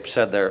what Kip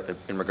said there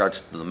in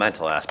regards to the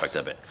mental aspect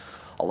of it.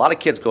 A lot of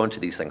kids go into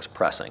these things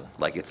pressing,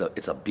 like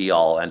it's a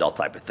be-all, end-all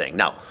type of thing.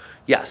 Now,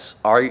 yes,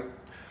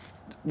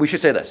 we should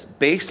say this,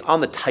 based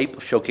on the type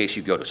of showcase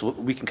you go to, so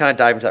we can kind of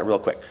dive into that real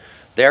quick.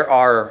 There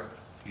are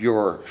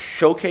your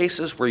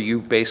showcases where you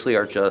basically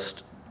are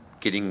just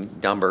getting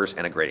numbers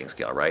and a grading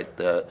scale, right?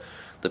 The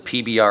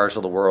PBRs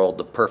of the world,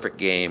 the perfect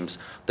games.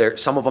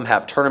 Some of them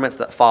have tournaments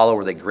that follow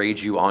where they grade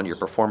you on your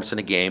performance in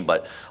a game,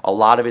 but a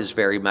lot of it is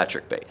very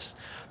metric based.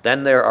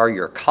 Then there are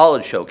your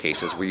college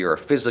showcases where you're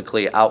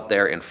physically out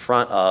there in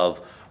front of,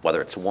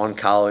 whether it's one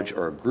college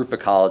or a group of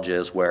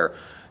colleges, where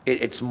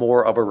it's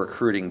more of a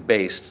recruiting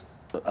based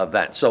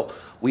event. So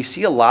we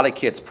see a lot of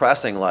kids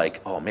pressing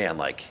like, oh man,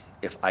 like,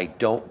 if I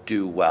don't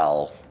do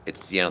well, it's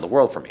the end of the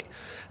world for me.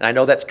 And I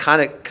know that's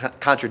kind of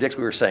contradicts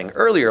what we were saying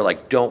earlier,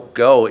 like, don't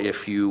go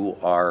if you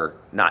are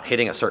not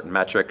hitting a certain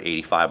metric,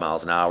 85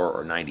 miles an hour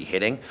or 90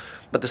 hitting.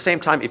 But at the same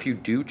time, if you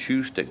do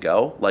choose to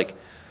go, like,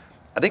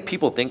 I think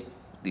people think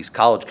these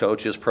college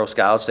coaches, pro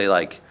scouts, they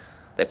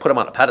put them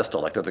on a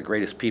pedestal, like they're the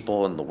greatest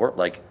people in the world.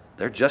 Like,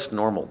 they're just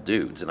normal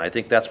dudes. And I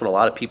think that's what a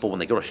lot of people, when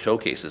they go to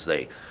showcases,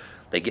 they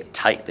get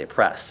tight, they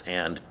press.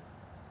 And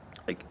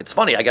like, it's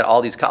funny, I got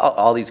all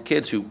these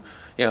kids who,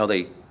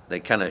 they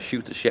kind of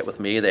shoot the shit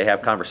with me. They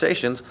have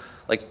conversations.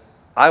 Like,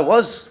 I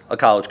was a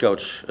college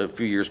coach a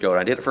few years ago, and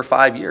I did it for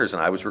 5 years,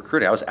 and I was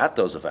recruiting. I was at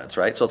those events,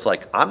 right? So it's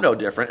like, I'm no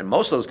different, and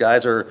most of those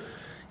guys are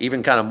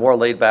even kind of more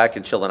laid back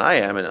and chill than I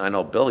am. And I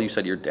know, Bill, you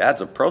said your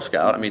dad's a pro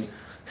scout. I mean,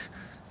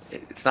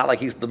 it's not like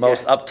he's the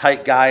most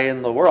uptight guy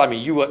in the world. I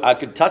mean, I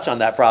could touch on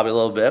that probably a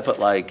little bit, but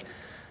like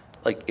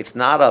it's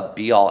not a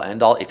be-all,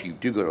 end-all if you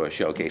do go to a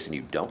showcase and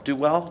you don't do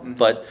well. Mm-hmm.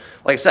 But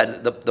like I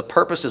said, the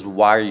purpose is,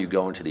 why are you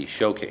going to these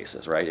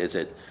showcases, right? Is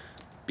it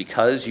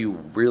because you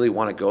really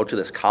want to go to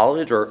this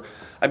college? Or,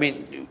 I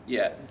mean,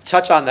 Yeah.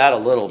 touch on that a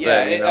little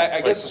Yeah, bit. You know? I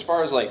guess as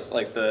far as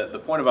like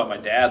the point about my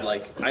dad,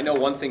 like I know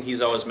one thing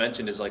he's always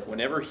mentioned is like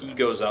whenever he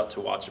goes out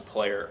to watch a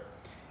player,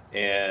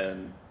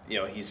 and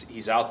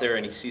he's out there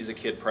and he sees a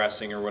kid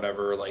pressing or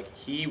whatever, like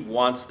he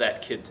wants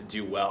that kid to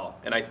do well.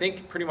 And I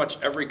think pretty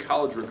much every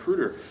college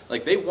recruiter,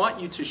 like they want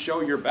you to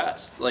show your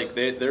best. Like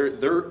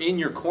they're in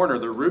your corner,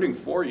 they're rooting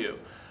for you.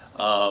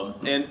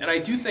 And I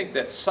do think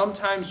that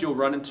sometimes you'll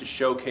run into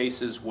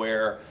showcases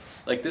where,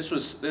 like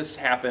this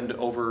happened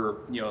over,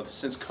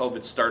 since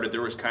COVID started,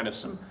 there was kind of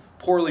some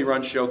poorly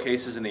run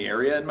showcases in the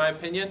area, in my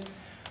opinion,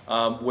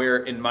 where,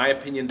 in my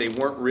opinion, they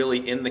weren't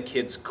really in the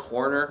kid's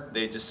corner.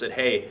 They just said,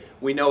 hey,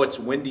 we know it's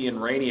windy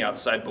and rainy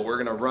outside, but we're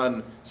going to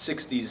run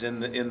 60s in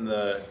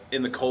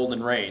the cold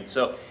and rain.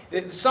 So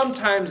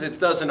sometimes it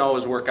doesn't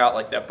always work out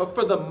like that. But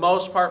for the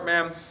most part,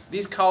 man,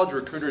 these college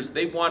recruiters,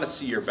 they want to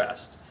see your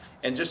best.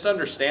 And just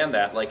understand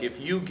that, like, if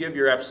you give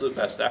your absolute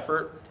best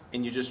effort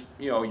and you just,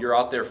 you're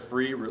out there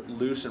free,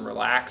 loose, and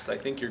relaxed, I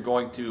think you're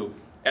going to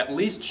at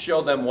least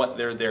show them what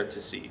they're there to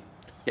see.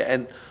 Yeah,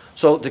 and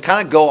so to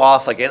kind of go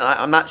off, like, and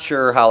I'm not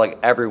sure how, like,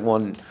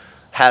 everyone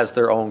has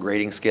their own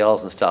grading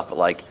scales and stuff, but,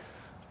 like,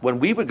 when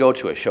we would go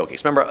to a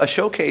showcase, remember, a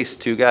showcase,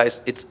 too,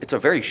 guys, it's a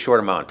very short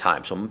amount of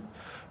time. So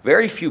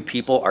very few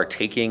people are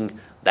taking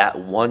that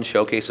one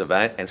showcase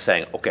event and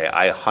saying, okay,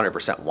 I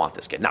 100% want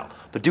this kid. Now,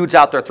 the dude's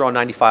out there throwing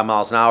 95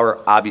 miles an hour,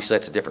 obviously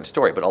that's a different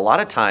story. But a lot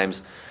of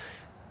times,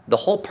 the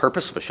whole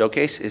purpose of a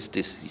showcase is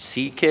to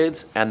see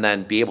kids and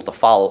then be able to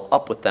follow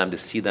up with them to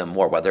see them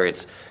more, whether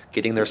it's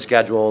getting their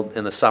schedule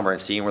in the summer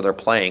and seeing where they're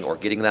playing, or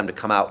getting them to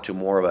come out to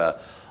more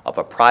of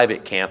a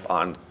private camp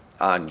on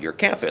your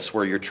campus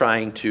where you're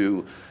trying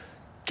to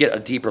get a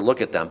deeper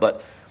look at them.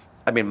 But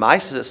I mean, my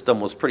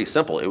system was pretty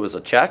simple. It was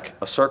a check,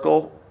 a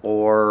circle,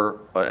 or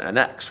an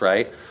X,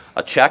 right?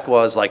 A check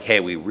was like, hey,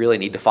 we really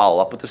need to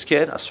follow up with this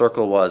kid. A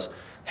circle was,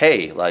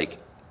 hey, like,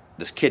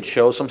 this kid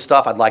shows some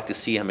stuff, I'd like to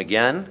see him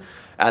again.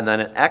 And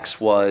then an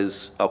X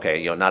was,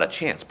 okay, not a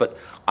chance. But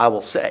I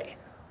will say,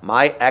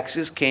 my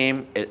X's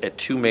came at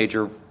two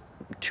major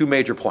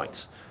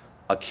points.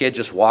 A kid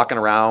just walking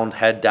around,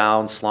 head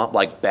down, slump,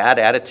 like bad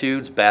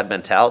attitudes, bad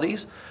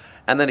mentalities.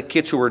 And then the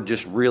kids who were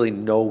just really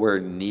nowhere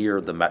near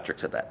the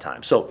metrics at that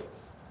time. So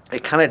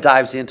it kind of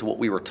dives into what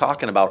we were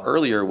talking about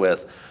earlier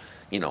with,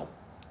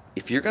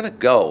 if you're going to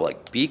go,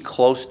 like, be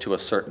close to a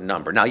certain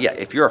number. Now, yeah,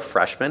 if you're a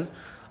freshman,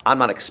 I'm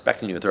not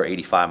expecting you to throw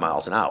 85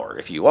 miles an hour.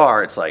 If you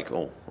are, it's like,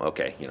 oh,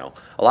 okay,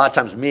 A lot of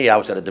times I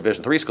was at a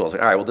Division III school. I was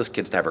like, all right, well, this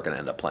kid's never going to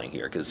end up playing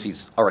here because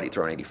he's already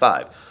thrown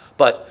 85.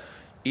 But,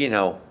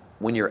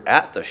 when you're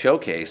at the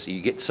showcase,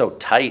 you get so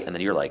tight and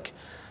then you're like,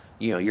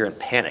 you're in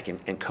panic.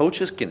 And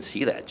coaches can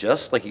see that.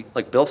 Just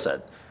like Bill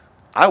said,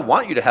 I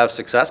want you to have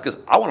success because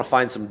I want to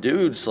find some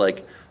dudes.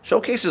 Like,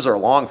 showcases are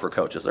long for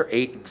coaches.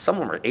 Some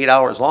of them are 8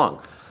 hours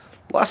long.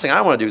 The last thing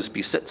I want to do is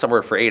be sitting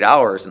somewhere for 8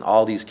 hours and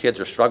all these kids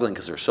are struggling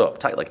because they're so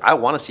uptight. Like, I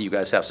want to see you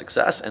guys have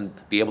success and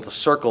be able to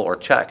circle or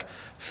check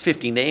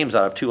 50 names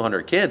out of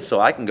 200 kids so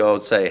I can go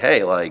and say,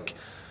 hey, like,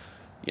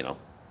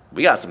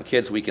 we got some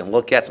kids we can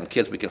look at, some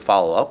kids we can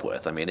follow up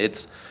with. I mean,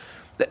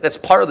 that's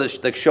part of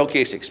the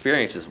showcase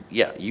experience is,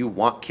 yeah, you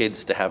want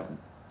kids to have,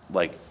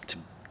 like, to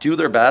do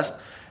their best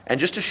and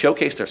just to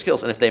showcase their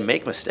skills. And if they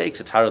make mistakes,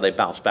 it's how do they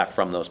bounce back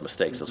from those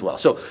mistakes as well.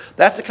 So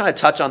that's to kind of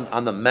touch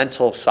on the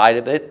mental side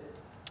of it.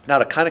 Now,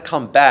 to kind of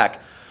come back,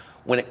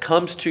 when it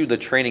comes to the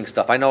training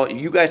stuff, I know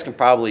you guys can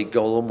probably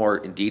go a little more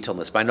in detail on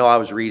this, but I know I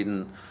was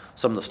reading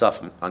some of the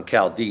stuff on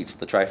Cal Dietz,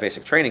 the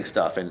triphasic training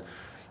stuff, and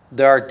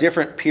there are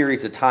different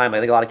periods of time. I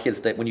think a lot of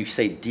kids, that when you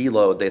say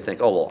deload, they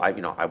think, oh, well,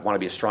 I want to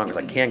be as strong as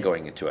I can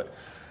going into it.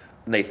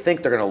 And they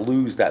think they're going to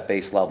lose that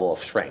base level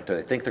of strength, or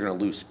they think they're going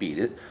to lose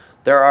speed.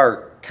 There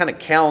are kind of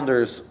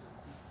calendars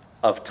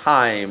of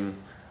time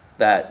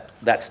that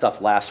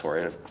stuff lasts for.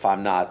 If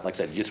I'm not, like I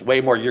said, it's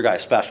way more your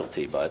guys'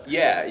 specialty, but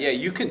Yeah,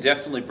 you can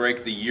definitely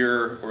break the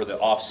year or the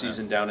off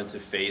season down into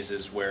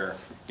phases where,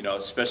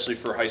 especially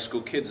for high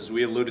school kids, as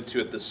we alluded to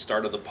at the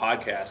start of the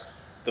podcast,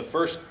 the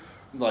first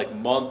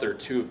month or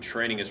two of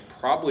training is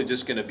probably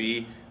just going to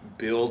be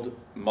build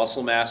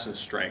muscle mass and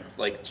strength,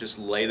 like just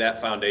lay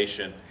that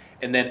foundation.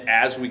 And then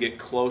as we get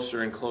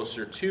closer and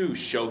closer to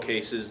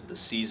showcases, the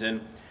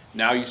season,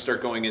 now you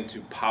start going into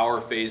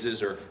power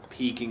phases or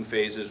peaking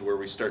phases where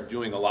we start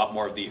doing a lot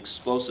more of the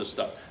explosive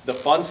stuff, the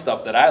fun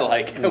stuff that I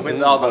like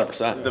with all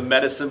 100%. the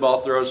medicine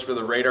ball throws for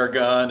the radar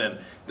gun and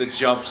the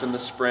jumps and the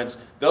sprints.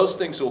 Those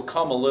things will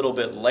come a little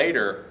bit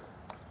later,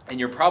 and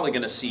you're probably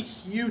going to see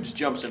huge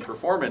jumps in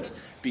performance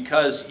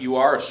because you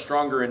are a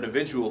stronger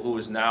individual who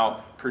is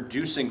now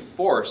producing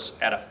force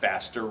at a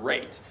faster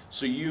rate.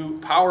 So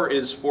power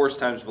is force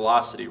times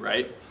velocity,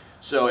 right?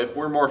 So if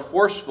we're more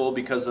forceful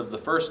because of the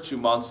first 2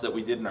 months that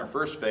we did in our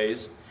first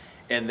phase,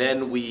 and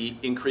then we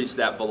increase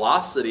that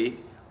velocity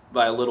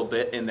by a little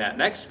bit in that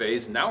next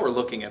phase, now we're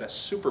looking at a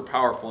super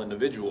powerful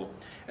individual.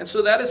 And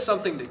so that is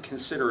something to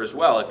consider as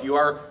well. If you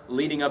are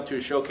leading up to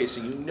a showcase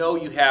and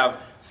you have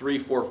 3,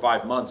 4,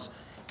 5 months,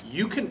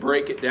 you can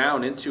break it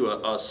down into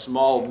a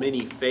small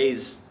mini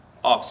phase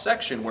off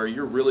section where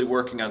you're really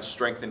working on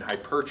strength and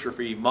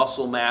hypertrophy,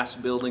 muscle mass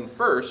building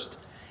first,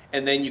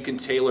 and then you can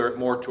tailor it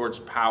more towards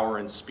power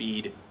and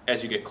speed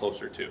as you get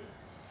closer to.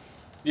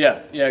 Yeah,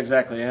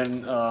 exactly.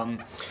 And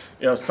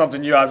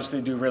something you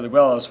obviously do really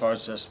well as far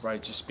as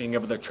just being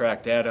able to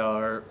track data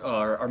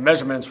or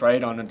measurements,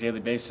 right, on a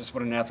daily basis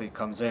when an athlete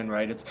comes in,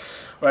 right? It's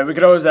right. We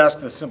could always ask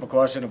the simple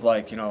question of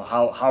like,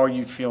 how are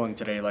you feeling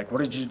today? Like,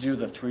 what did you do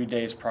the 3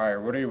 days prior?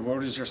 What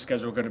is your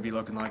schedule going to be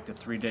looking like the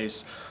 3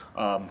 days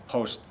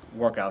post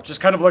workout?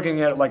 Just kind of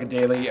looking at like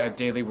a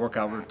daily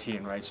workout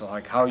routine, right? So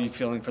like, how are you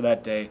feeling for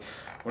that day?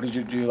 What did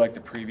you do like the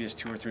previous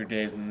 2 or 3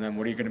 days, and then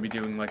what are you going to be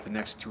doing like the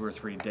next 2 or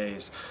 3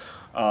 days?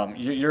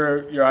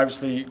 You're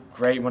obviously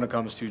great when it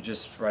comes to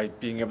just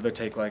being able to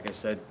take, like I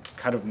said,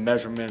 kind of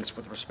measurements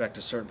with respect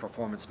to certain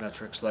performance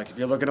metrics. Like if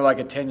you're looking at like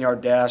a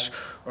 10-yard dash,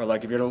 or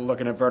like if you're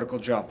looking at vertical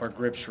jump or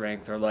grip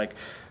strength, or like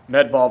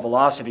med ball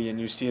velocity,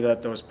 and you see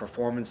that those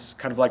performance,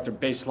 kind of like their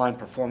baseline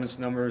performance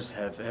numbers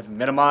have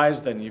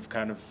minimized, then you've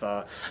kind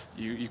of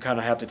you kind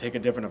of have to take a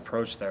different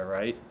approach there,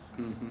 right?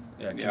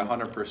 Mm-hmm. Yeah,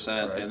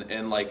 100%. Right.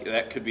 And like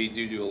that could be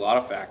due to a lot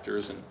of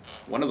factors. And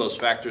one of those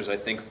factors, I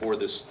think, for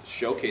this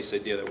showcase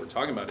idea that we're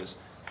talking about is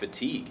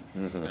fatigue.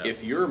 Mm-hmm.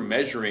 If you're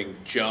measuring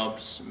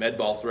jumps, med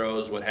ball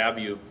throws, what have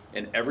you,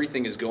 and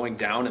everything is going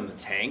down in the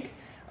tank,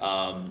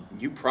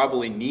 you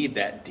probably need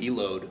that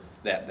deload,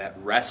 that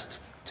rest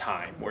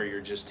time where you're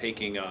just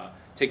taking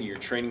your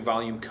training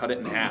volume, cut it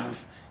in half.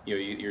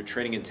 Your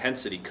training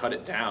intensity, cut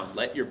it down.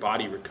 Let your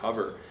body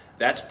recover.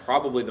 That's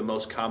probably the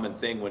most common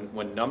thing.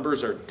 When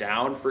numbers are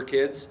down for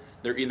kids,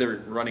 they're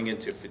either running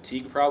into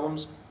fatigue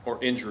problems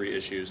or injury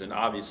issues. And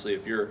obviously,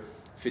 if you're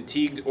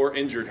fatigued or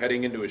injured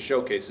heading into a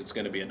showcase, it's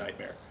going to be a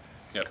nightmare.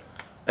 Yep.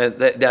 And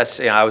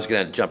that's, I was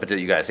going to jump into,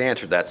 you guys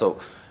answered that.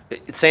 So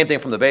same thing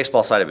from the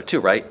baseball side of it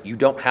too, right? You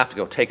don't have to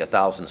go take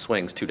 1,000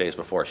 swings 2 days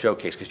before a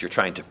showcase because you're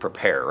trying to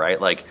prepare,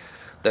 right? Like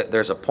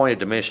there's a point of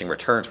diminishing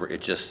returns where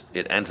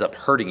it ends up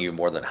hurting you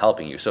more than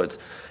helping you. So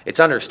it's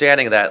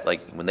understanding that,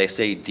 like when they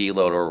say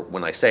deload, or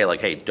when I say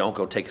like, hey, don't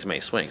go take as many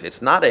swings,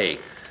 it's not a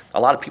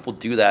lot of people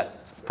do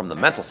that from the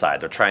mental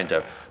side. They're trying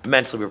to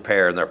mentally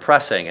prepare, and they're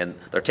pressing, and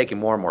they're taking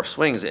more and more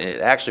swings, and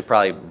it actually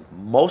probably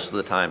most of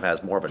the time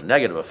has more of a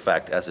negative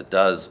effect as it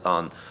does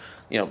on,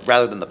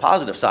 rather than the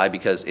positive side,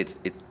 because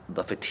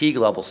the fatigue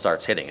level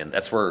starts hitting. And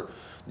that's where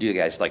you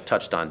guys like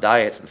touched on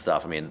diets and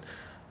stuff. I mean,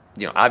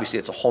 obviously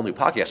it's a whole new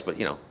podcast,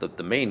 but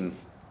the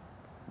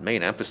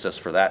main emphasis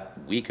for that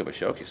week of a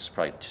showcase is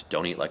probably just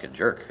don't eat like a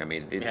jerk. I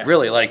mean,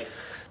 really, like,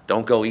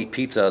 don't go eat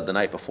pizza the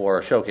night before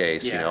a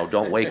showcase. Yeah.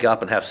 Don't wake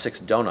up and have 6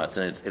 donuts.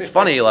 And it's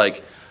funny,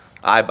 like,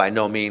 I by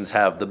no means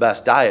have the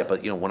best diet,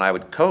 but when I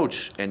would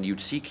coach and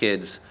you'd see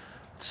kids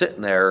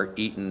sitting there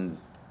eating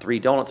 3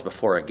 donuts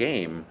before a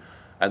game,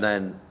 and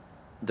then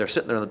they're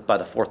sitting there by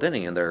the 4th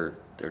inning and they're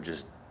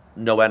just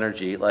no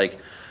energy. Like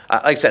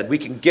I said, we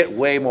can get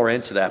way more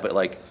into that, but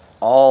like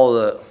all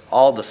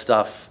the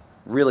stuff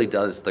really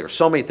does. There's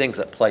so many things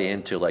that play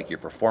into like your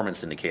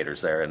performance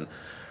indicators there, and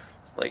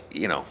like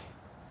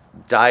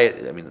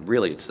diet. I mean,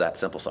 really, it's that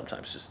simple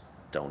sometimes. Just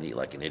don't eat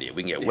like an idiot.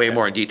 We can get way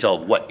more in detail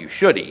of what you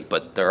should eat,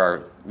 but there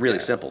are really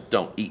simple.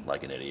 Don't eat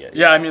like an idiot.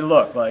 Yeah, I mean,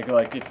 look, like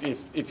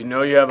if you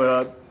know you have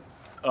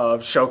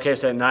a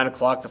showcase at 9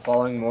 o'clock the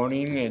following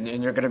morning,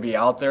 and you're going to be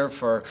out there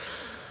for,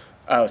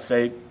 I would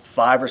say,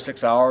 5 or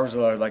 6 hours,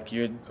 or like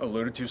you had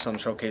alluded to, some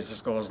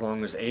showcases go as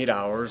long as 8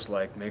 hours.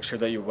 Like, make sure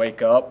that you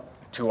wake up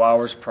 2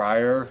 hours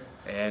prior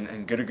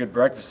and get a good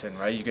breakfast in,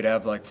 right? You could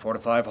have like 4 to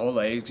 5 whole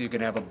eggs. You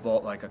can have a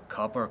bowl, like a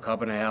cup or a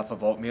cup and a half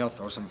of oatmeal,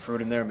 throw some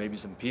fruit in there, maybe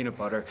some peanut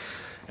butter,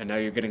 and now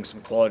you're getting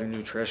some quality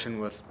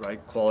nutrition with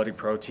quality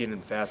protein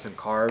and fats and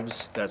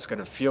carbs that's going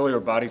to fuel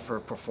your body for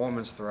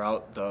performance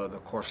throughout the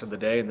course of the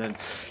day. And then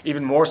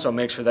even more so,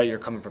 make sure that you're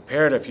coming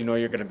prepared if you know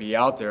you're going to be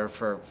out there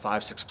for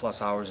 5-6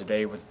 plus hours a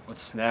day with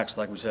snacks,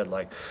 like we said,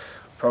 like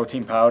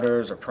protein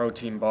powders or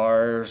protein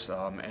bars,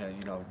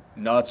 and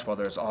nuts,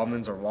 whether it's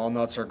almonds or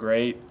walnuts, are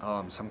great.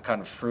 Some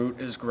kind of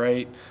fruit is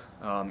great.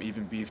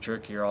 Even beef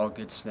jerky are all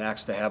good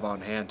snacks to have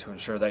on hand to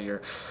ensure that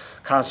you're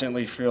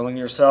constantly fueling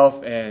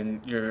yourself and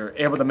you're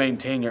able to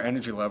maintain your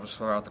energy levels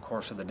throughout the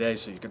course of the day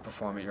so you can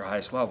perform at your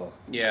highest level.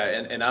 Yeah,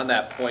 and on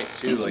that point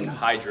too, like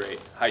hydrate.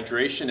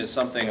 Hydration is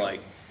something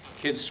like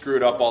kids screw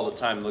it up all the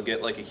time. They'll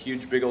get like a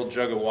huge big old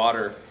jug of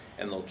water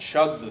and they'll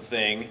chug the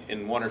thing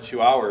in 1 or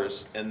 2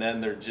 hours, and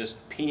then they're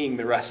just peeing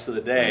the rest of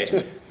the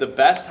day. The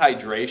best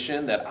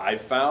hydration that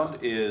I've found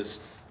is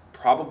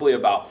probably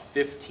about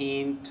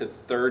 15 to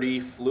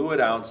 30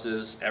 fluid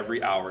ounces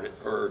every hour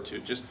or two.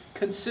 Just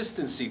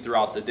consistency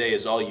throughout the day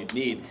is all you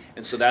need,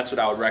 and so that's what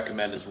I would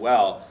recommend as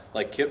well.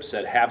 Like Kip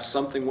said, have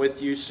something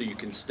with you so you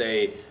can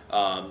stay,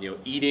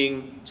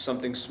 eating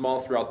something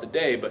small throughout the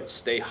day, but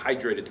stay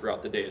hydrated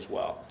throughout the day as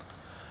well.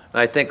 And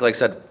I think, like I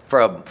said,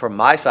 from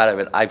my side of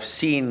it, I've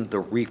seen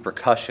the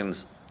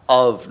repercussions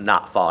of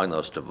not following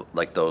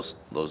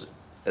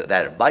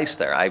that advice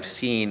there. I've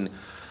seen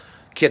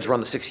kids run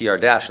the 60-yard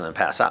dash and then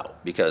pass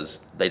out because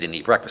they didn't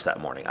eat breakfast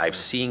that morning. I've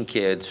seen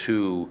kids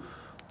who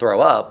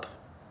throw up,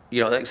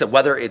 like I said,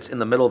 whether it's in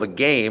the middle of a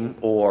game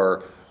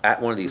or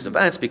at one of these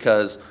events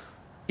because,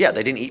 yeah,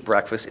 they didn't eat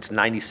breakfast. It's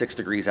 96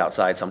 degrees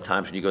outside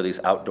sometimes when you go to these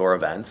outdoor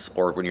events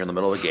or when you're in the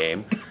middle of a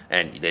game,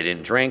 and they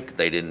didn't drink,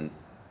 they didn't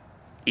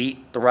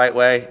eat the right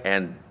way,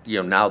 and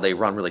now they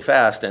run really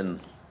fast and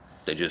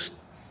they just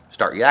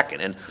start yakking.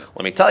 And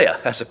let me tell you,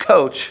 as a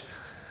coach,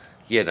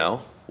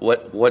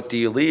 what do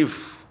you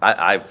leave?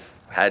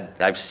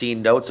 I've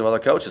seen notes of other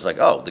coaches like,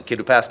 oh, the kid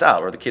who passed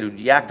out or the kid who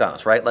yacked on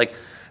us, right? Like,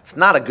 it's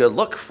not a good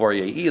look for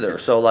you either.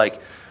 So like,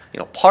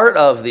 part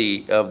of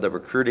the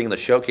recruiting, the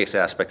showcase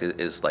aspect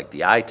is like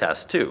the eye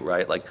test too,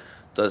 right? Like,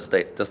 does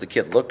the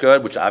kid look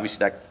good? Which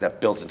obviously that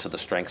builds into the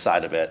strength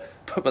side of it,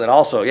 but then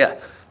also, yeah,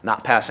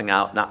 not passing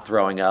out, not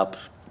throwing up,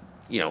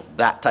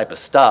 that type of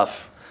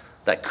stuff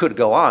that could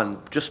go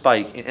on just by,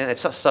 and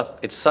it's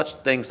such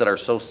things that are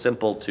so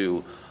simple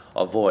to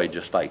avoid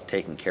just by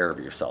taking care of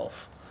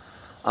yourself.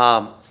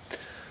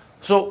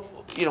 So,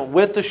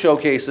 with the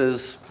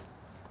showcases,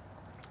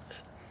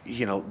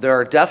 there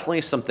are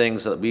definitely some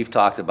things that we've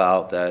talked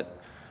about that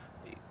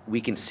we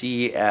can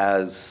see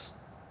as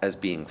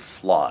being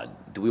flawed.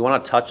 Do we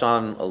want to touch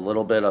on a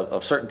little bit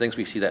of certain things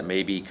we see that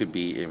maybe could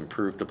be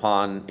improved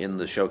upon in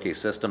the showcase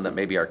system that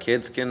maybe our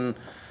kids can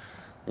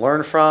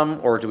learn from,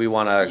 or do we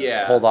want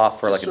to hold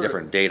off for like a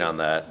different date on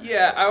that?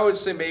 Yeah, I would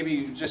say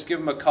maybe just give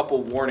them a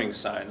couple warning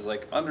signs.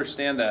 Like,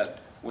 understand that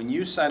when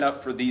you sign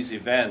up for these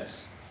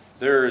events,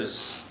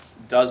 there's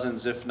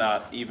dozens, if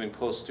not even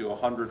close to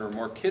 100 or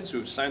more kids who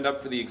have signed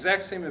up for the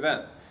exact same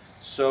event.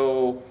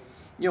 So,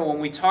 when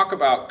we talk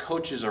about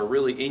coaches are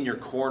really in your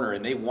corner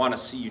and they want to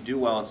see you do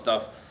well and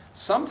stuff,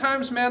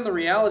 sometimes, man, the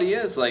reality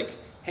is like,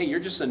 hey,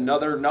 you're just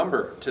another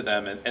number to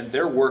them, and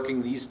they're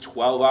working these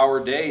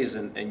 12-hour days,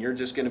 and you're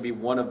just going to be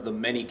one of the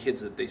many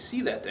kids that they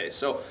see that day.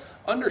 So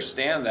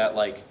understand that,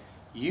 like,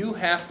 you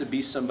have to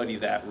be somebody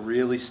that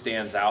really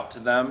stands out to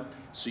them.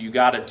 So you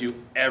got to do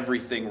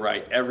everything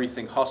right,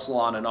 everything, hustle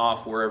on and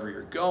off wherever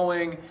you're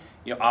going.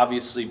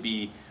 Obviously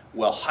be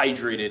well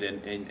hydrated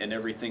and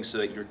everything so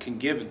that you can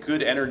give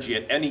good energy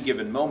at any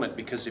given moment,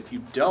 because if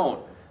you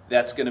don't,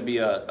 that's going to be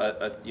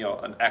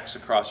an X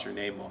across your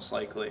name most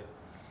likely.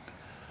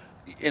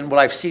 And what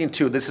I've seen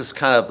too, this is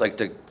kind of like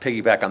to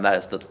piggyback on that,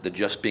 is the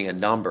just being a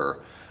number.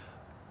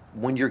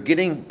 When you're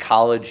getting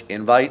college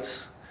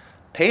invites,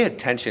 pay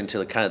attention to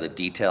the kind of the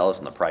details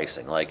and the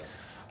pricing. Like,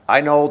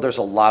 I know there's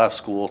a lot of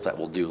schools that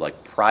will do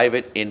like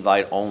private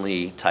invite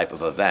only type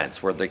of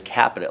events where they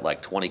cap it at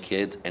like 20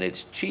 kids, and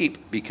it's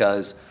cheap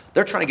because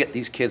they're trying to get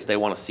these kids they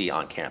want to see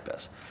on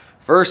campus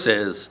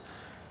versus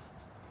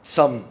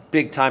some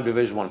big time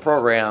Division I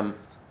program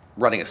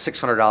running a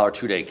 $600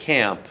 2-day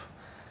camp.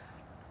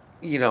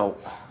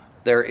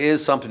 There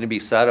is something to be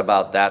said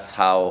about that's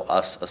how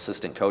us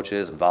assistant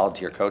coaches and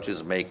volunteer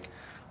coaches make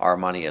our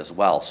money as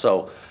well.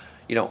 So,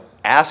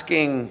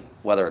 asking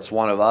whether it's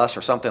one of us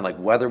or something, like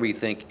whether we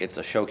think it's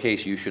a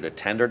showcase you should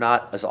attend or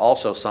not, is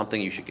also something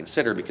you should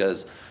consider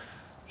because,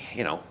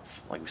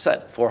 like we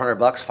said, $400,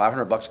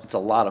 $500, it's a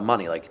lot of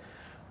money. Like,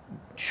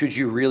 should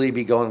you really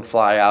be going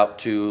fly out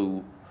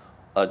to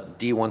a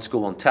D1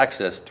 school in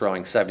Texas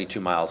throwing 72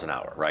 miles an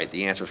hour, right?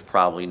 The answer is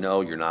probably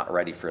no, you're not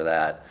ready for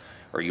that.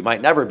 Or you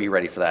might never be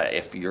ready for that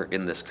if you're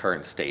in this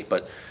current state.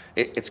 But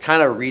it's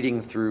kind of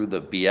reading through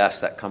the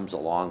BS that comes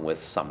along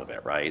with some of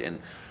it, right? And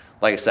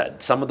like I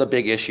said, some of the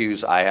big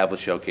issues I have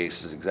with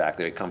showcases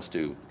exactly, it comes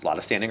to a lot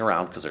of standing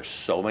around because there's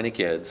so many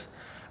kids.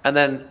 And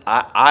then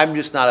I'm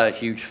just not a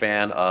huge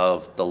fan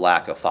of the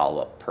lack of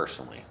follow-up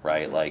personally,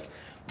 right? Like,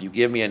 you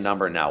give me a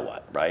number, now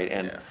what, right?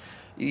 And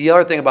the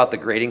other thing about the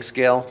grading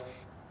scale,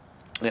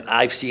 and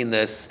I've seen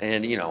this,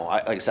 and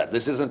like I said,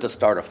 this isn't to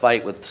start a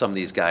fight with some of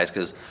these guys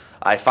because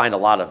I find a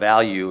lot of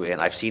value,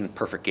 and I've seen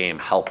Perfect Game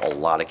help a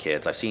lot of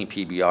kids. I've seen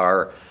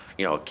PBR,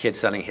 a kid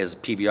sending his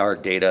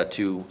PBR data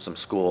to some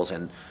schools,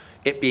 and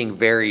it being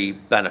very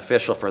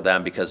beneficial for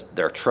them because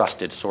they're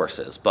trusted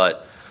sources.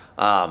 But,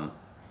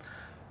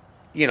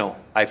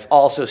 I've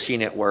also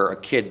seen it where a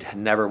kid had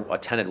never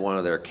attended one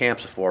of their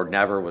camps before,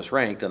 never was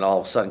ranked, and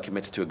all of a sudden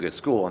commits to a good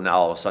school, and now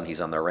all of a sudden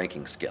he's on their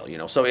ranking scale.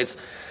 So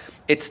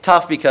it's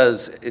tough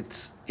because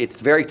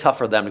it's very tough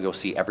for them to go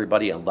see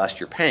everybody unless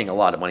you're paying a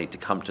lot of money to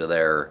come to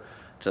their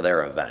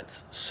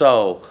events.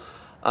 So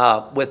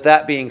with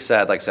that being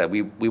said, like I said,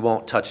 we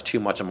won't touch too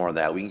much more on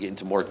that. We can get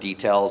into more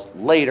details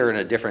later in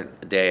a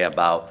different day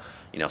about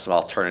some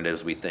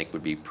alternatives we think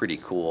would be pretty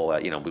cool.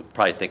 We'll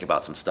probably think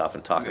about some stuff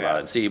and talk about it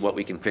and see what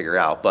we can figure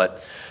out.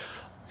 But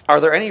are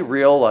there any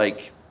real,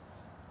 like,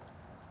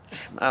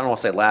 I don't want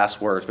to say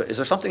last words, but is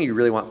there something you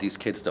really want these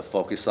kids to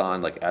focus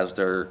on, like as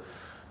they're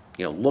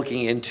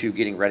looking into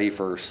getting ready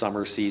for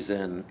summer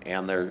season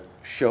and their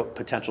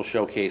potential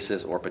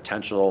showcases or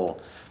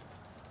potential,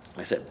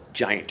 like I said,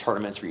 giant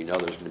tournaments where there's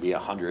going to be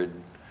 100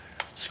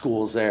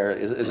 schools there?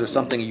 Is there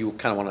something you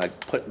kind of want to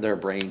put in their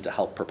brain to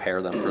help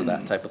prepare them for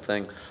that type of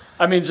thing?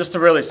 I mean, just to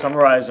really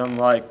summarize them,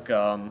 like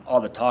all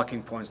the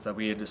talking points that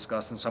we had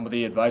discussed and some of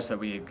the advice that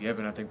we had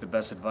given, I think the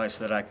best advice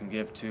that I can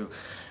give to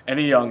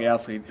any young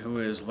athlete who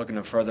is looking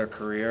to further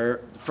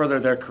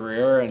their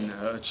career and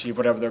achieve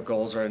whatever their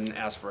goals and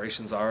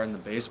aspirations are in the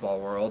baseball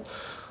world,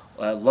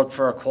 look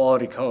for a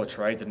quality coach,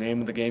 right? The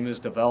name of the game is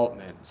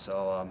development.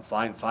 So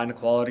find a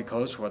quality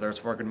coach, whether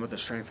it's working with a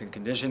strength and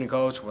conditioning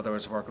coach, whether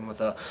it's working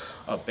with a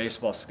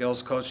baseball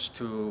skills coach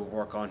to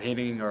work on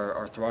hitting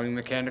or throwing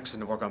mechanics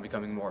and to work on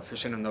becoming more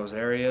efficient in those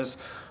areas.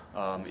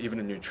 Even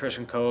a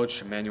nutrition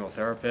coach, a manual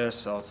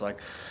therapist. So it's like,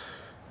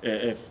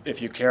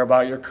 if you care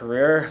about your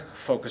career,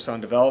 focus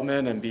on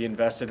development and be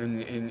invested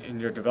in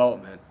your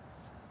development.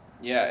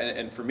 Yeah,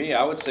 and for me,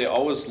 I would say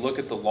always look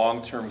at the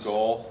long-term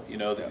goal.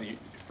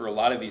 For a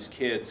lot of these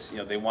kids,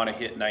 they want to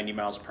hit 90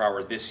 miles per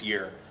hour this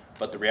year.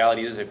 But the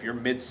reality is, if you're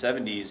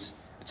mid-70s,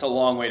 it's a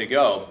long way to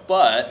go.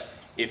 But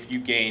if you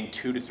gain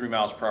 2 to 3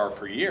 miles per hour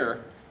per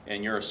year,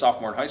 and you're a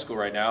sophomore in high school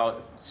right now,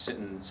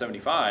 sitting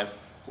 75,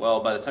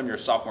 well, by the time you're a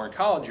sophomore in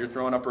college, you're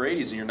throwing upper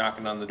 80s and you're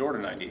knocking on the door to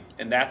 90.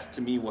 And that's,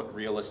 to me, what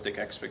realistic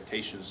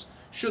expectations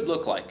should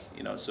look like.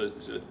 So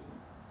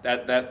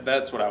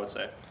that's what I would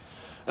say.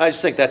 I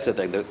just think that's the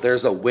thing.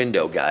 There's a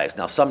window, guys.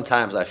 Now,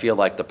 sometimes I feel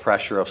like the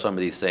pressure of some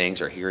of these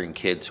things, or hearing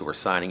kids who are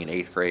signing in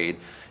 8th grade,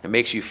 it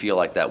makes you feel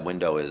like that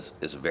window is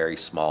very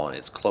small and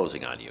it's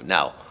closing on you.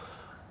 Now,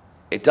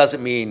 it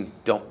doesn't mean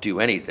don't do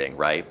anything,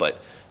 right?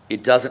 But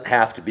it doesn't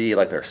have to be,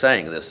 like they're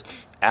saying, this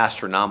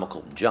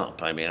astronomical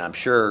jump. I mean, I'm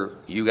sure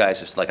you guys,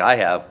 just like I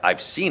have,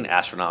 I've seen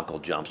astronomical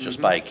jumps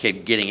just by a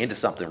kid getting into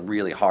something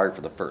really hard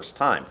for the first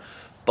time.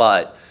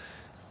 But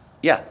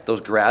yeah, those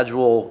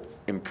gradual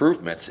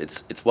improvements,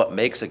 it's what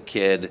makes a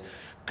kid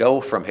go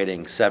from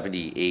hitting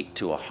 78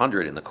 to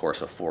 100 in the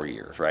course of 4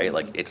 years, right?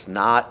 Like, it's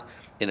not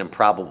an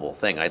improbable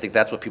thing. I think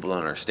that's what people don't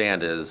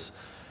understand is,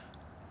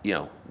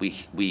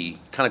 we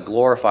kind of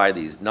glorify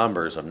these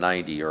numbers of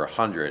 90 or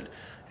 100,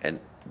 and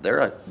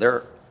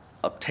they're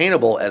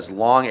obtainable as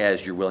long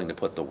as you're willing to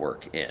put the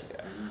work in.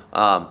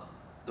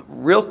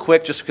 Real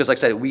quick, just because, like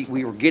I said,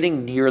 we were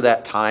getting near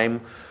that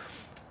time.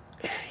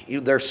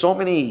 There's so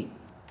many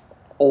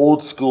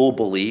old school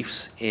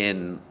beliefs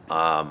in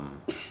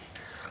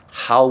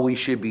how we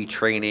should be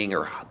training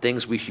or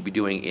things we should be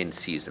doing in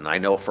season. I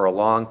know for a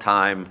long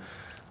time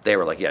they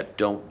were like, yeah,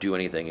 don't do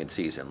anything in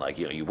season. Like,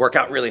 you work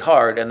out really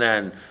hard and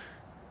then,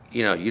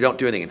 you don't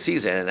do anything in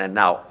season. And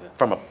now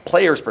from a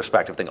player's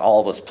perspective, I think all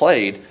of us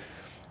played.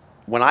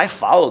 When I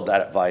followed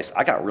that advice,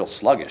 I got real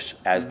sluggish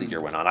as the year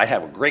went on. I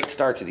had a great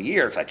start to the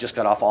year because I just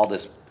got off all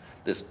this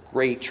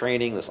great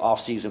training, this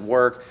off-season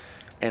work.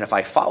 And if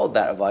I followed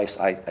that advice,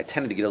 I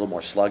tended to get a little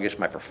more sluggish.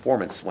 My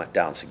performance went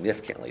down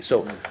significantly.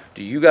 So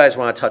do you guys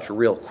want to touch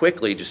real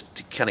quickly, just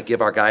to kind of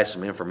give our guys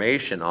some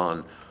information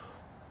on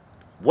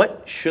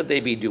what should they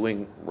be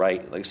doing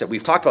right? Like I said,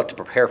 we've talked about to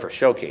prepare for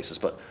showcases,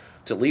 but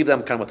to leave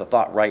them kind of with the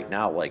thought right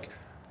now, like,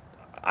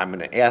 I'm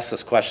going to ask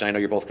this question. I know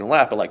you're both going to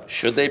laugh, but like,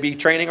 should they be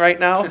training right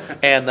now?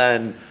 And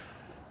then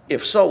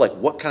if so, like,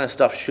 what kind of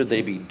stuff should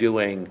they be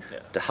doing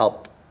to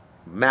help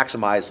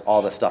maximize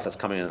all the stuff that's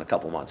coming in a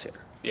couple months here?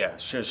 Yeah,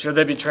 should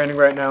they be training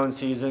right now in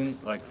season?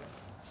 Like,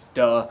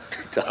 duh.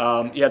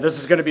 Yeah, this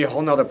is going to be a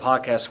whole nother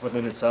podcast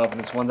within itself,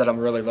 and it's one that I'm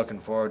really looking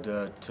forward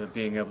to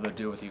being able to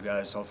do with you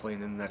guys, hopefully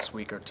in the next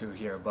week or two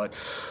here. But,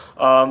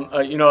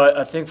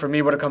 I think for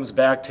me what it comes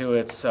back to,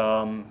 it's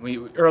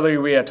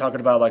earlier we had talking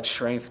about like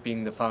strength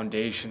being the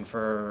foundation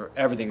for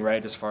everything,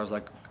 right, as far as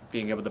like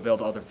being able to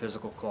build other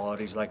physical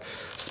qualities like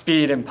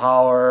speed and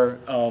power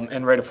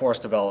and rate of force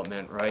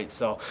development, right?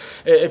 So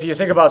if you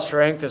think about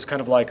strength as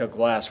kind of like a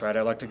glass, right?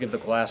 I like to give the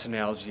glass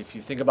analogy. If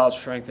you think about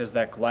strength as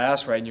that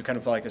glass, right, and you kind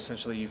of like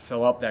essentially you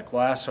fill up that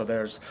glass, so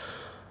there's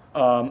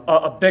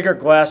a bigger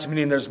glass,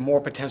 meaning there's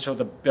more potential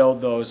to build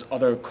those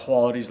other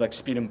qualities like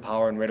speed and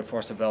power and rate of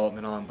force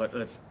development on. But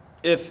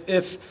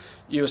if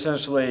you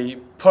essentially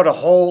put a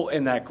hole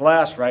in that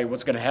glass, right,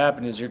 what's going to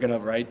happen is you're going to,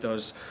 right,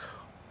 those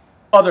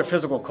other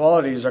physical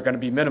qualities are going to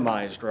be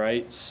minimized,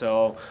 right?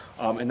 So,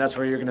 and that's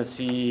where you're going to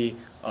see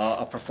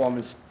a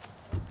performance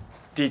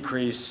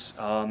decrease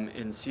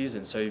in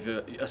season. So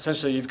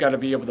you've got to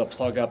be able to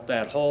plug up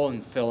that hole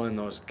and fill in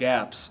those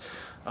gaps.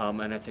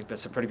 And I think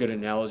that's a pretty good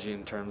analogy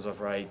in terms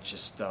of, right,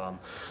 just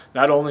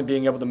not only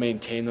being able to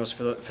maintain those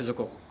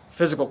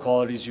physical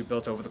qualities you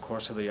built over the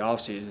course of the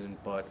off season,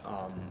 but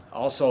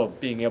also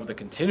being able to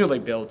continually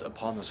build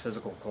upon those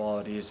physical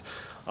qualities.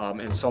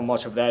 And so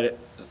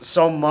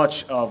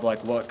much of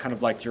like what kind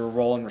of like your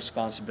role and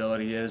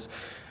responsibility is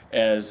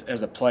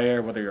as a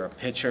player, whether you're a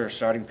pitcher,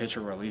 starting pitcher,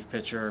 relief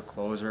pitcher,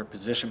 closer,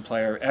 position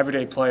player,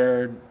 everyday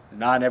player,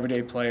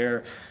 non-everyday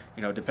player,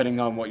 depending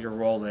on what your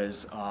role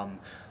is.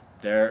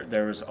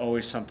 There is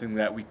always something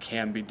that we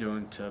can be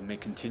doing to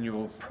make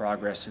continual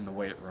progress in the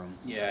weight room.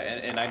 Yeah,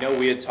 and I know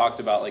we had talked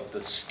about like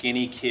the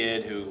skinny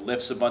kid who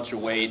lifts a bunch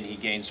of weight and he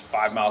gains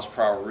 5 miles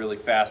per hour really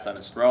fast on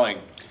his throwing.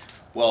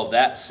 Well,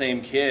 that same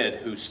kid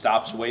who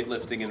stops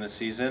weightlifting in the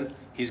season,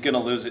 he's going to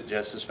lose it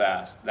just as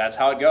fast. That's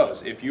how it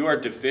goes. If you are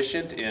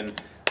deficient in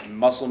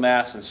muscle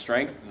mass and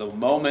strength, the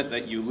moment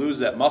that you lose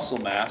that muscle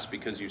mass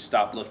because you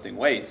stop lifting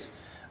weights,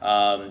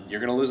 you're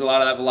going to lose a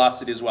lot of that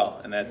velocity as well.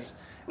 And that's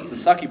the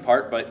sucky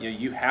part, but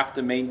you have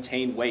to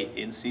maintain weight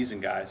in season,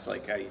 guys.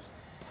 Like I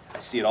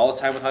see it all the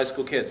time with high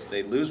school kids.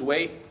 They lose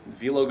weight, the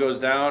velo goes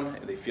down,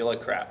 and they feel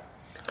like crap.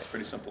 It's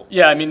pretty simple.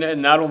 Yeah, I mean,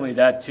 and not only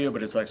that too,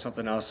 but it's like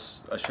something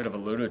else I should have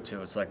alluded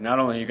to. It's like not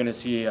only you're going to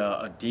see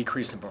a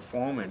decrease in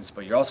performance,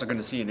 but you're also going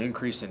to see an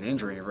increase in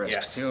injury risk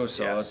Yes, too.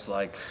 So yes. it's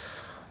like,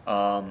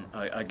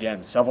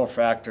 again, several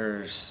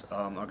factors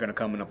are going to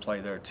come into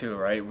play there too,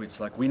 right? It's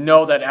like we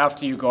know that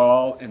after you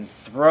go out and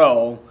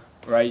throw,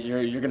 right,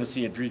 you're going to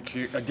see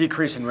a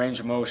decrease in range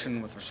of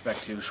motion with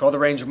respect to shoulder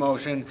range of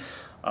motion.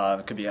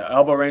 It could be an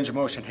elbow range of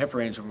motion, hip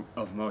range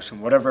of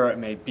motion, whatever it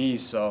may be.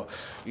 So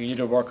you need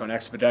to work on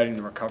expediting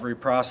the recovery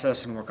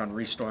process and work on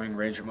restoring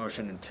range of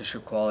motion and tissue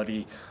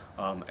quality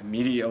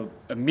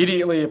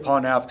immediately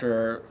upon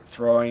after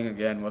throwing.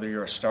 Again, whether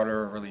you're a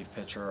starter or relief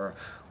pitcher or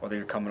whether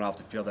you're coming off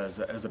the field as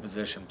a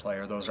position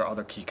player, those are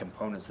other key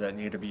components that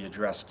need to be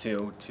addressed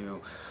too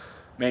to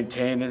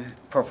maintain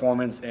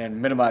performance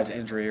and minimize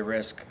injury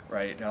risk,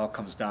 right? It all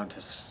comes down to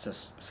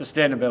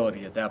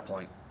sustainability at that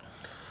point.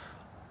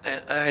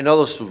 And I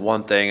know this was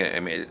one thing, I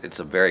mean, it's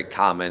a very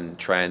common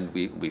trend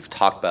we've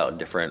talked about in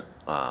different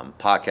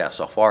podcasts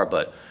so far,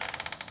 but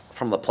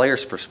from the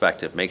player's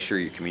perspective, make sure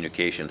your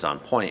communication's on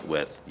point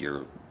with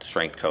your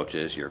strength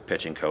coaches, your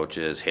pitching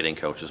coaches, hitting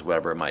coaches,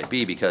 whatever it might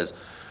be, because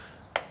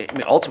I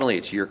mean, ultimately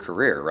it's your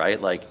career, right?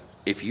 Like,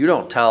 if you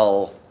don't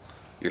tell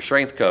your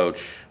strength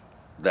coach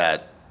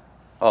that,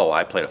 oh,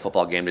 I played a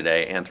football game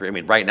today and I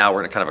mean, right now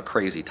we're in a kind of a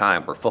crazy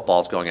time where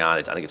football's going on.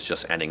 I think it's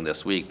just ending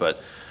this week, but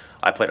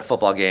I played a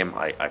football game.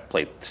 I've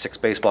played 6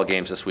 baseball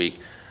games this week.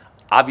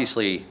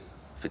 Obviously,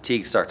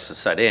 fatigue starts to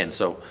set in.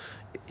 So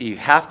you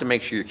have to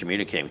make sure you're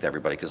communicating with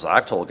everybody, because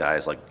I've told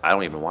guys, like, I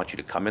don't even want you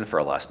to come in for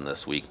a lesson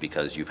this week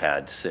because you've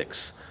had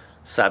 6,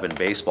 7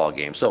 baseball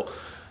games. So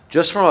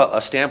just from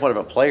a standpoint of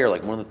a player,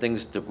 like, one of the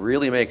things to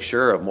really make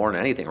sure of more than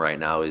anything right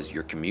now is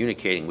you're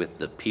communicating with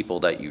the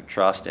people that you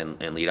trust and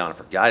lead on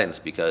for guidance,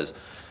 because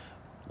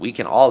we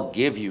can all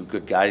give you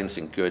good guidance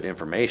and good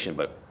information,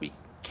 but we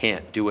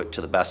can't do it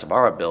to the best of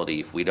our ability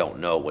if we don't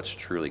know what's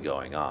truly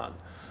going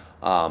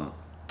on.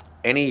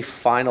 Any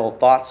final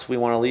thoughts we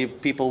want to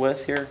leave people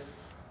with here?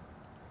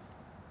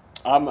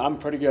 I'm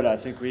pretty good. I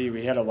think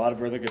we had a lot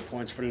of really good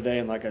points for today,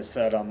 and like I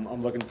said,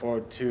 I'm looking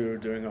forward to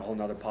doing a whole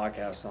nother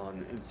podcast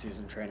on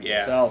in-season training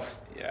itself.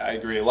 Yeah, I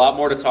agree. A lot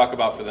more to talk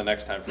about for the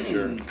next time, for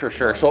sure. For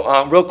sure.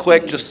 So real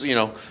quick, just,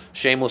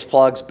 shameless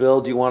plugs.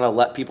 Bill, do you want to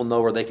let people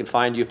know where they can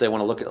find you if they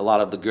want to look at a lot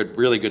of the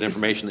really good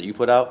information that you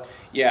put out?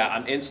 Yeah,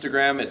 on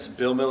Instagram, it's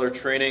Bill Miller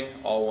Training,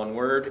 all one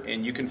word.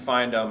 And you can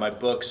find my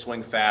book,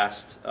 Swing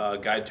Fast,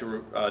 Guide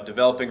to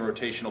Developing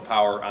Rotational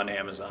Power, on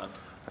Amazon.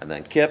 And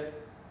then Kip?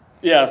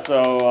 Yeah,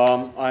 so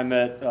I'm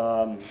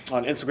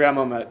on Instagram.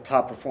 I'm at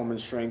Top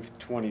Performance Strength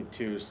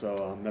 22.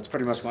 So that's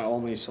pretty much my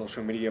only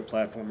social media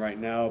platform right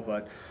now.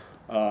 But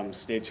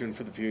stay tuned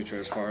for the future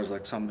as far as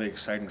like some of the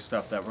exciting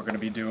stuff that we're going to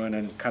be doing,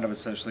 and kind of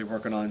essentially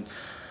working on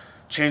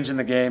changing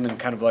the game and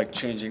kind of like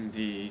changing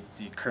the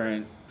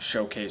current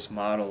showcase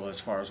model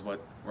as far as what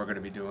we're going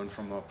to be doing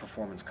from a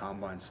performance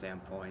combine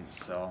standpoint.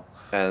 So.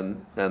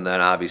 And then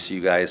obviously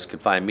you guys can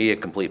find me at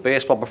Complete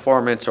Baseball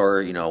Performance,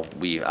 or,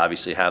 we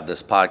obviously have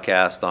this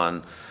podcast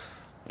on,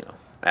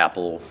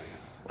 Apple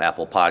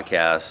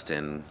Podcast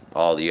and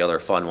all the other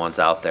fun ones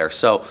out there.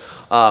 So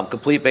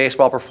Complete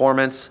Baseball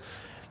Performance.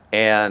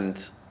 And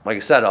like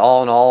I said,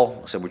 all in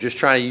all, so we're just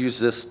trying to use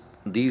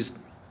these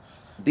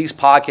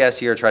podcasts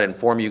here to try to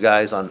inform you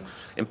guys on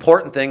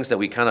important things that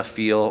we kind of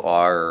feel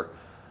are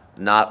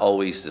not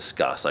always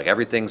discussed. Like,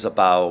 everything's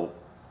about,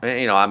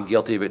 I'm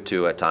guilty of it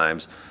too at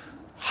times,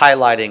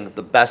 highlighting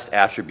the best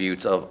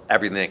attributes of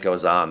everything that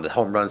goes on, the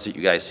home runs that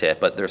you guys hit,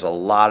 but there's a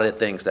lot of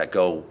things that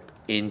go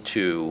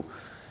into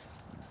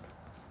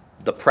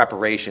the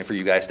preparation for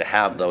you guys to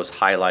have those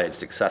highlighted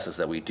successes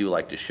that we do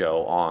like to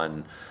show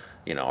on,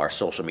 our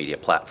social media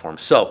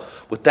platforms. So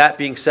with that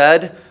being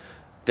said,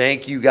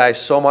 thank you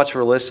guys so much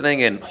for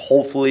listening, and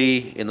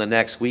hopefully in the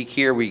next week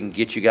here we can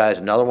get you guys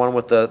another one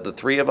with the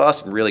 3 of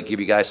us and really give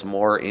you guys some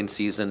more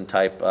in-season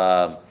type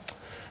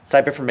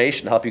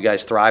information to help you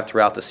guys thrive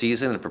throughout the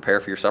season and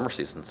prepare for your summer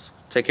seasons.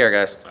 Take care,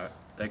 guys. All right.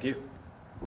 Thank you.